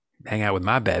hang out with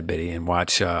my bad biddy and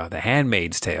watch The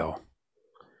Handmaid's Tale.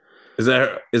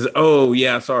 Oh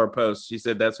yeah, I saw her post. She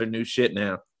said that's her new shit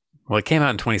now. Well, it came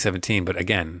out in 2017, but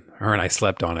again, her and I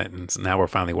slept on it, and now we're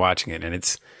finally watching it, and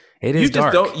it is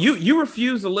dark. You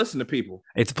refuse to listen to people.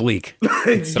 It's bleak.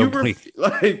 It's so bleak.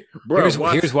 Bro, here's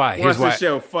why. Watch the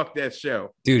show. Fuck that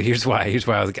show, dude. Here's why.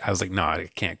 I was like, no, I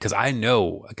can't, because I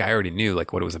know, like, I already knew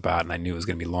like what it was about, and I knew it was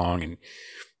going to be long and,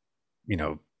 you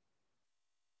know,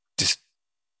 just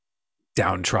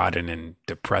downtrodden and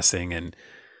depressing, and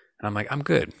I'm like, I'm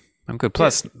good.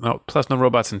 Plus, no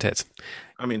robots and tits.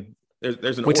 I mean,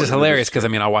 there's an which is hilarious because I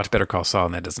mean, I'll watch Better Call Saul,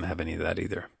 and that doesn't have any of that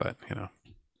either. But you know,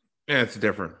 yeah, it's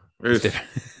different. There's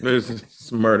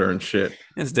some murder and shit.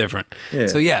 It's different.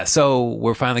 Yeah. So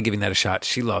we're finally giving that a shot.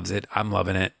 She loves it. I'm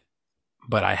loving it.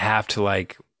 But I have to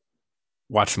like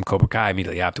watch some Cobra Kai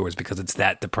immediately afterwards because it's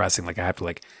that depressing. Like I have to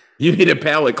like. You need a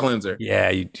palate cleanser.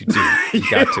 Yeah, you do. You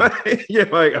got to. You're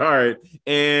like, all right,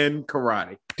 and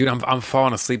karate. Dude, I'm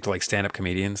falling asleep to like stand-up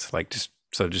comedians. Like just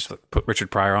put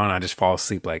Richard Pryor on. I just fall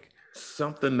asleep like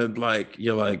something that like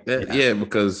you're like that. Yeah,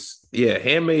 because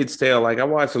Handmaid's Tale. Like I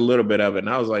watched a little bit of it, and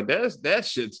I was like, that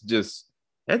shit's just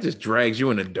drags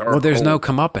you in a dark. Well, there's hole. no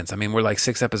comeuppance. I mean, we're like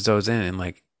 6 episodes in, and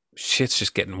like shit's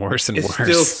just getting worse and worse. It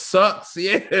still sucks.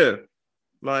 Yeah,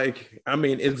 like I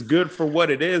mean, it's good for what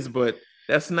it is, but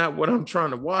that's not what I'm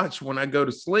trying to watch when I go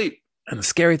to sleep. And the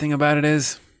scary thing about it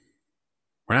is,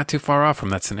 we're not too far off from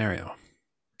that scenario.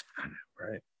 I know,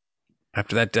 right?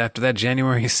 After that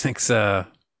January 6th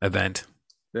event,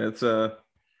 that's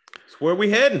where we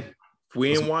heading. If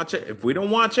we don't watch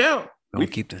out, we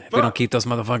don't keep those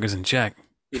motherfuckers in check.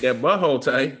 Keep that butthole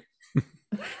tight.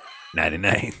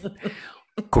 99.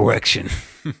 Correction.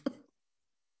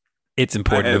 It's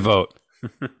important to vote.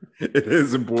 It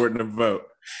is important to vote.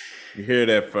 You hear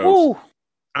that, folks? Ooh.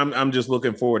 I'm just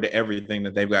looking forward to everything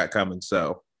that they've got coming.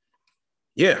 So,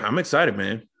 yeah, I'm excited,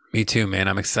 man. Me too, man.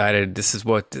 I'm excited. This is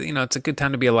what, you know, it's a good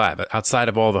time to be alive. Outside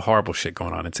of all the horrible shit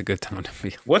going on, it's a good time to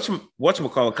be.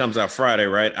 Whatchamacallit comes out Friday,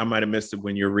 right? I might have missed it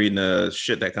when you're reading the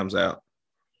shit that comes out.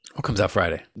 What comes out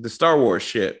Friday? The Star Wars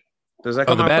shit. Does that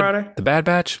come out Friday? The Bad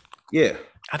Batch? Yeah.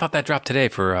 I thought that dropped today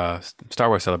for Star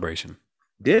Wars Celebration.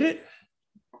 Did it?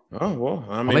 Oh, well.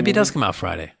 I mean, maybe it does come out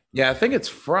Friday. Yeah, I think it's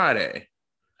Friday.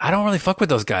 I don't really fuck with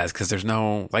those guys because there's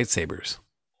no lightsabers.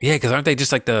 Yeah, because aren't they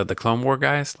just like the Clone War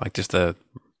guys? Like just the...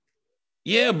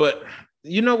 Yeah, but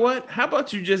you know what? How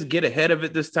about you just get ahead of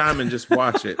it this time and just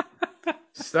watch it?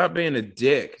 Stop being a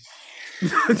dick.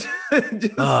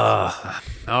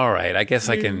 All right. I guess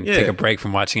I can take a break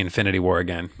from watching Infinity War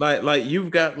again. Like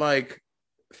you've got like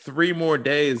 3 more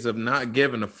days of not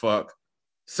giving a fuck.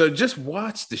 So just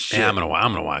watch the shit. Yeah, I'm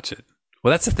gonna watch it. Well,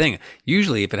 that's the thing.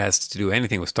 Usually, if it has to do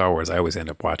anything with Star Wars, I always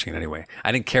end up watching it anyway.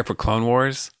 I didn't care for Clone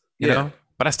Wars, you know,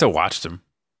 but I still watched them.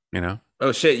 You know.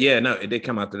 Oh shit! Yeah, no, it did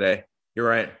come out today. You're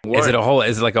right. Is it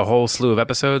like a whole slew of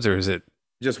episodes, or is it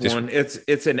just one?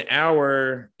 It's an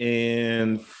hour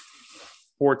and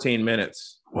 14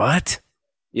 minutes. What?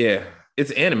 Yeah, it's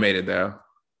animated though.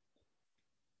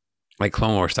 Like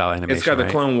Clone Wars style animation. It's got the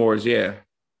right? Clone Wars, yeah.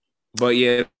 But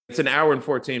yeah, it's an hour and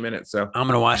 14 minutes. So I'm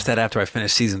gonna watch that after I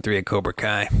finish season 3 of Cobra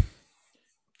Kai.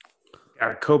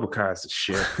 God, Cobra Kai is the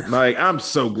shit. Like, I'm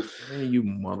so good. Man, you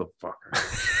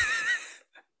motherfucker.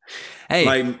 Hey,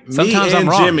 Like sometimes me I'm and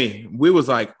wrong. Jimmy, we was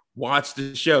like, watch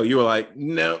the show. You were like,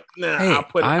 no, Hey,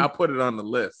 I'll put it on the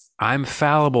list. I'm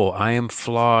fallible. I am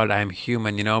flawed. I'm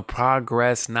human. You know,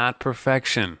 progress, not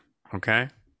perfection. Okay.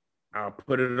 I'll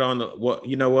put it on the what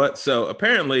you know what? So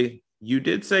apparently you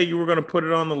did say you were gonna put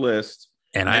it on the list.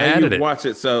 And I Now added you it. watch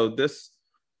it. So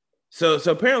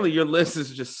apparently your list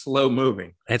is just slow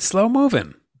moving. It's slow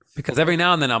moving because every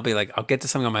now and then I'll be like, I'll get to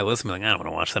something on my list and be like, I don't want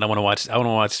to watch that. I want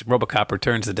to watch RoboCop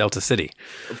Returns to Delta City.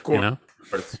 Of course. You know?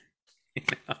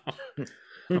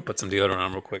 I'll put some deodorant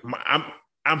on real quick.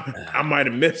 I might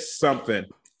have missed something.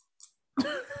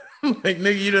 Like,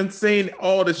 nigga, you done seen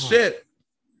all the shit.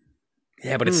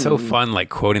 Yeah, but it's so fun, like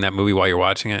quoting that movie while you're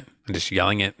watching it and just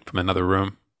yelling it from another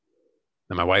room.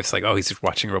 And my wife's like, "Oh, he's just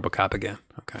watching RoboCop again."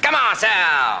 Okay. Come on,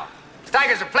 Sal. The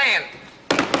Tigers are playing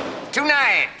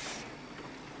tonight.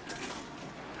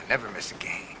 I never miss a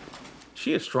game.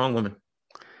 She a strong woman.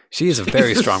 She is a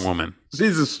very strong woman,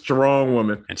 She's a strong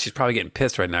woman. and she's probably getting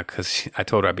pissed right now because I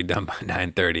told her I'd be done by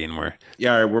 9:30, and we're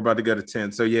Yeah, all right, we're about to go to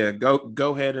 10. So yeah, go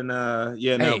ahead and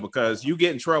Hey. because you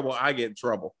get in trouble, I get in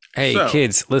trouble. Hey, So-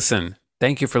 kids, listen.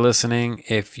 Thank you for listening.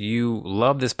 If you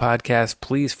love this podcast,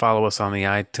 please follow us on the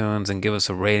iTunes and give us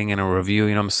a rating and a review.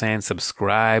 You know what I'm saying?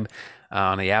 Subscribe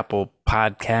on the Apple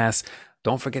Podcasts.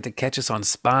 Don't forget to catch us on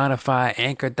Spotify,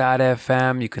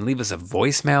 Anchor.fm. You can leave us a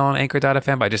voicemail on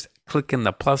Anchor.fm by just clicking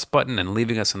the plus button and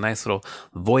leaving us a nice little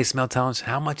voicemail telling us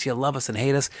how much you love us and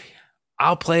hate us.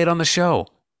 I'll play it on the show.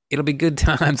 It'll be good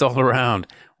times all around.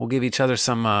 We'll give each other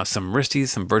some wristies,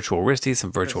 some virtual wristies,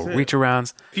 some virtual That's it. reach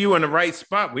arounds. If you in the right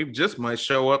spot, we just might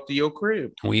show up to your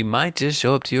crib. We might just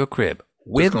show up to your crib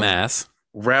with gonna- mass.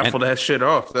 Raffle that shit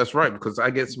off. That's right, because I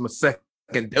get some second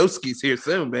doskies here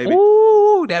soon, baby.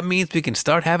 Ooh, that means we can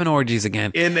start having orgies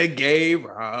again. In the gay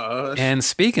rush. And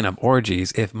speaking of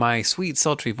orgies, if my sweet,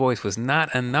 sultry voice was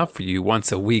not enough for you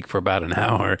once a week for about an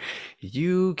hour,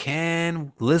 you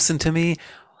can listen to me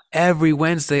every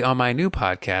Wednesday on my new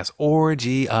podcast,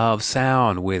 Orgy of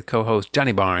Sound, with co-host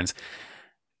Johnny Barnes,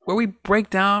 where we break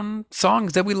down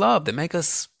songs that we love that make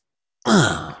us,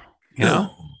 you know.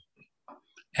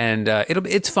 And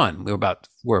it's fun.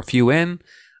 We're a few in.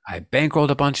 I bankrolled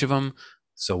a bunch of them,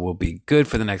 so we'll be good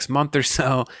for the next month or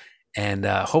so. And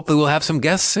hopefully we'll have some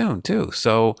guests soon too.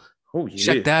 So Oh, yeah.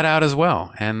 check that out as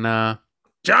well. And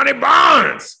Johnny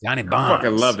Barnes. Johnny I Barnes,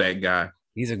 fucking love that guy.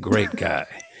 He's a great guy.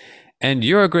 And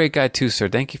you're a great guy too, sir.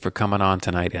 Thank you for coming on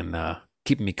tonight and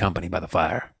keeping me company by the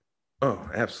fire. Oh,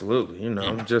 absolutely. You know,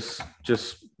 I'm just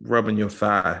rubbing your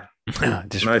thigh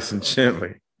Just nice and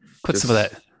gently. put some of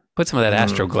that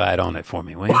Astroglide on it for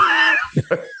me, will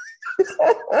you?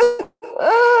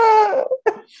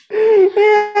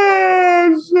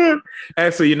 Shit.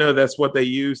 Actually, you know, that's what they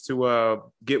use to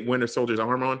get Winter Soldier's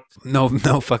arm on. No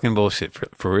fucking bullshit.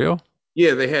 For real?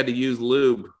 Yeah, they had to use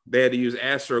lube. They had to use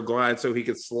Astroglide so he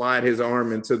could slide his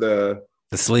arm into the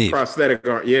The sleeve. prosthetic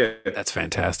arm. Yeah. That's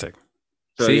fantastic.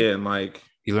 So See? yeah, and like,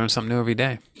 You learn something new every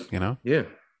day, you know? yeah.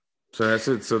 So that's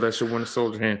it. So that's your Winter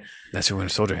Soldier hand. That's your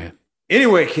Winter Soldier hand.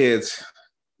 Anyway, kids.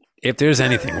 If there's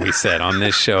anything we said on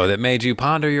this show that made you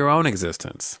ponder your own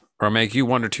existence or make you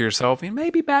wonder to yourself,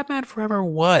 maybe Batman Forever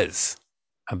was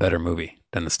a better movie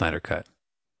than the Snyder Cut.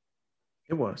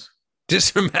 It was.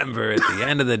 Just remember, at the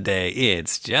end of the day,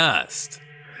 it's just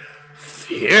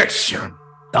Fiction.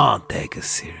 don't take us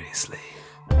seriously.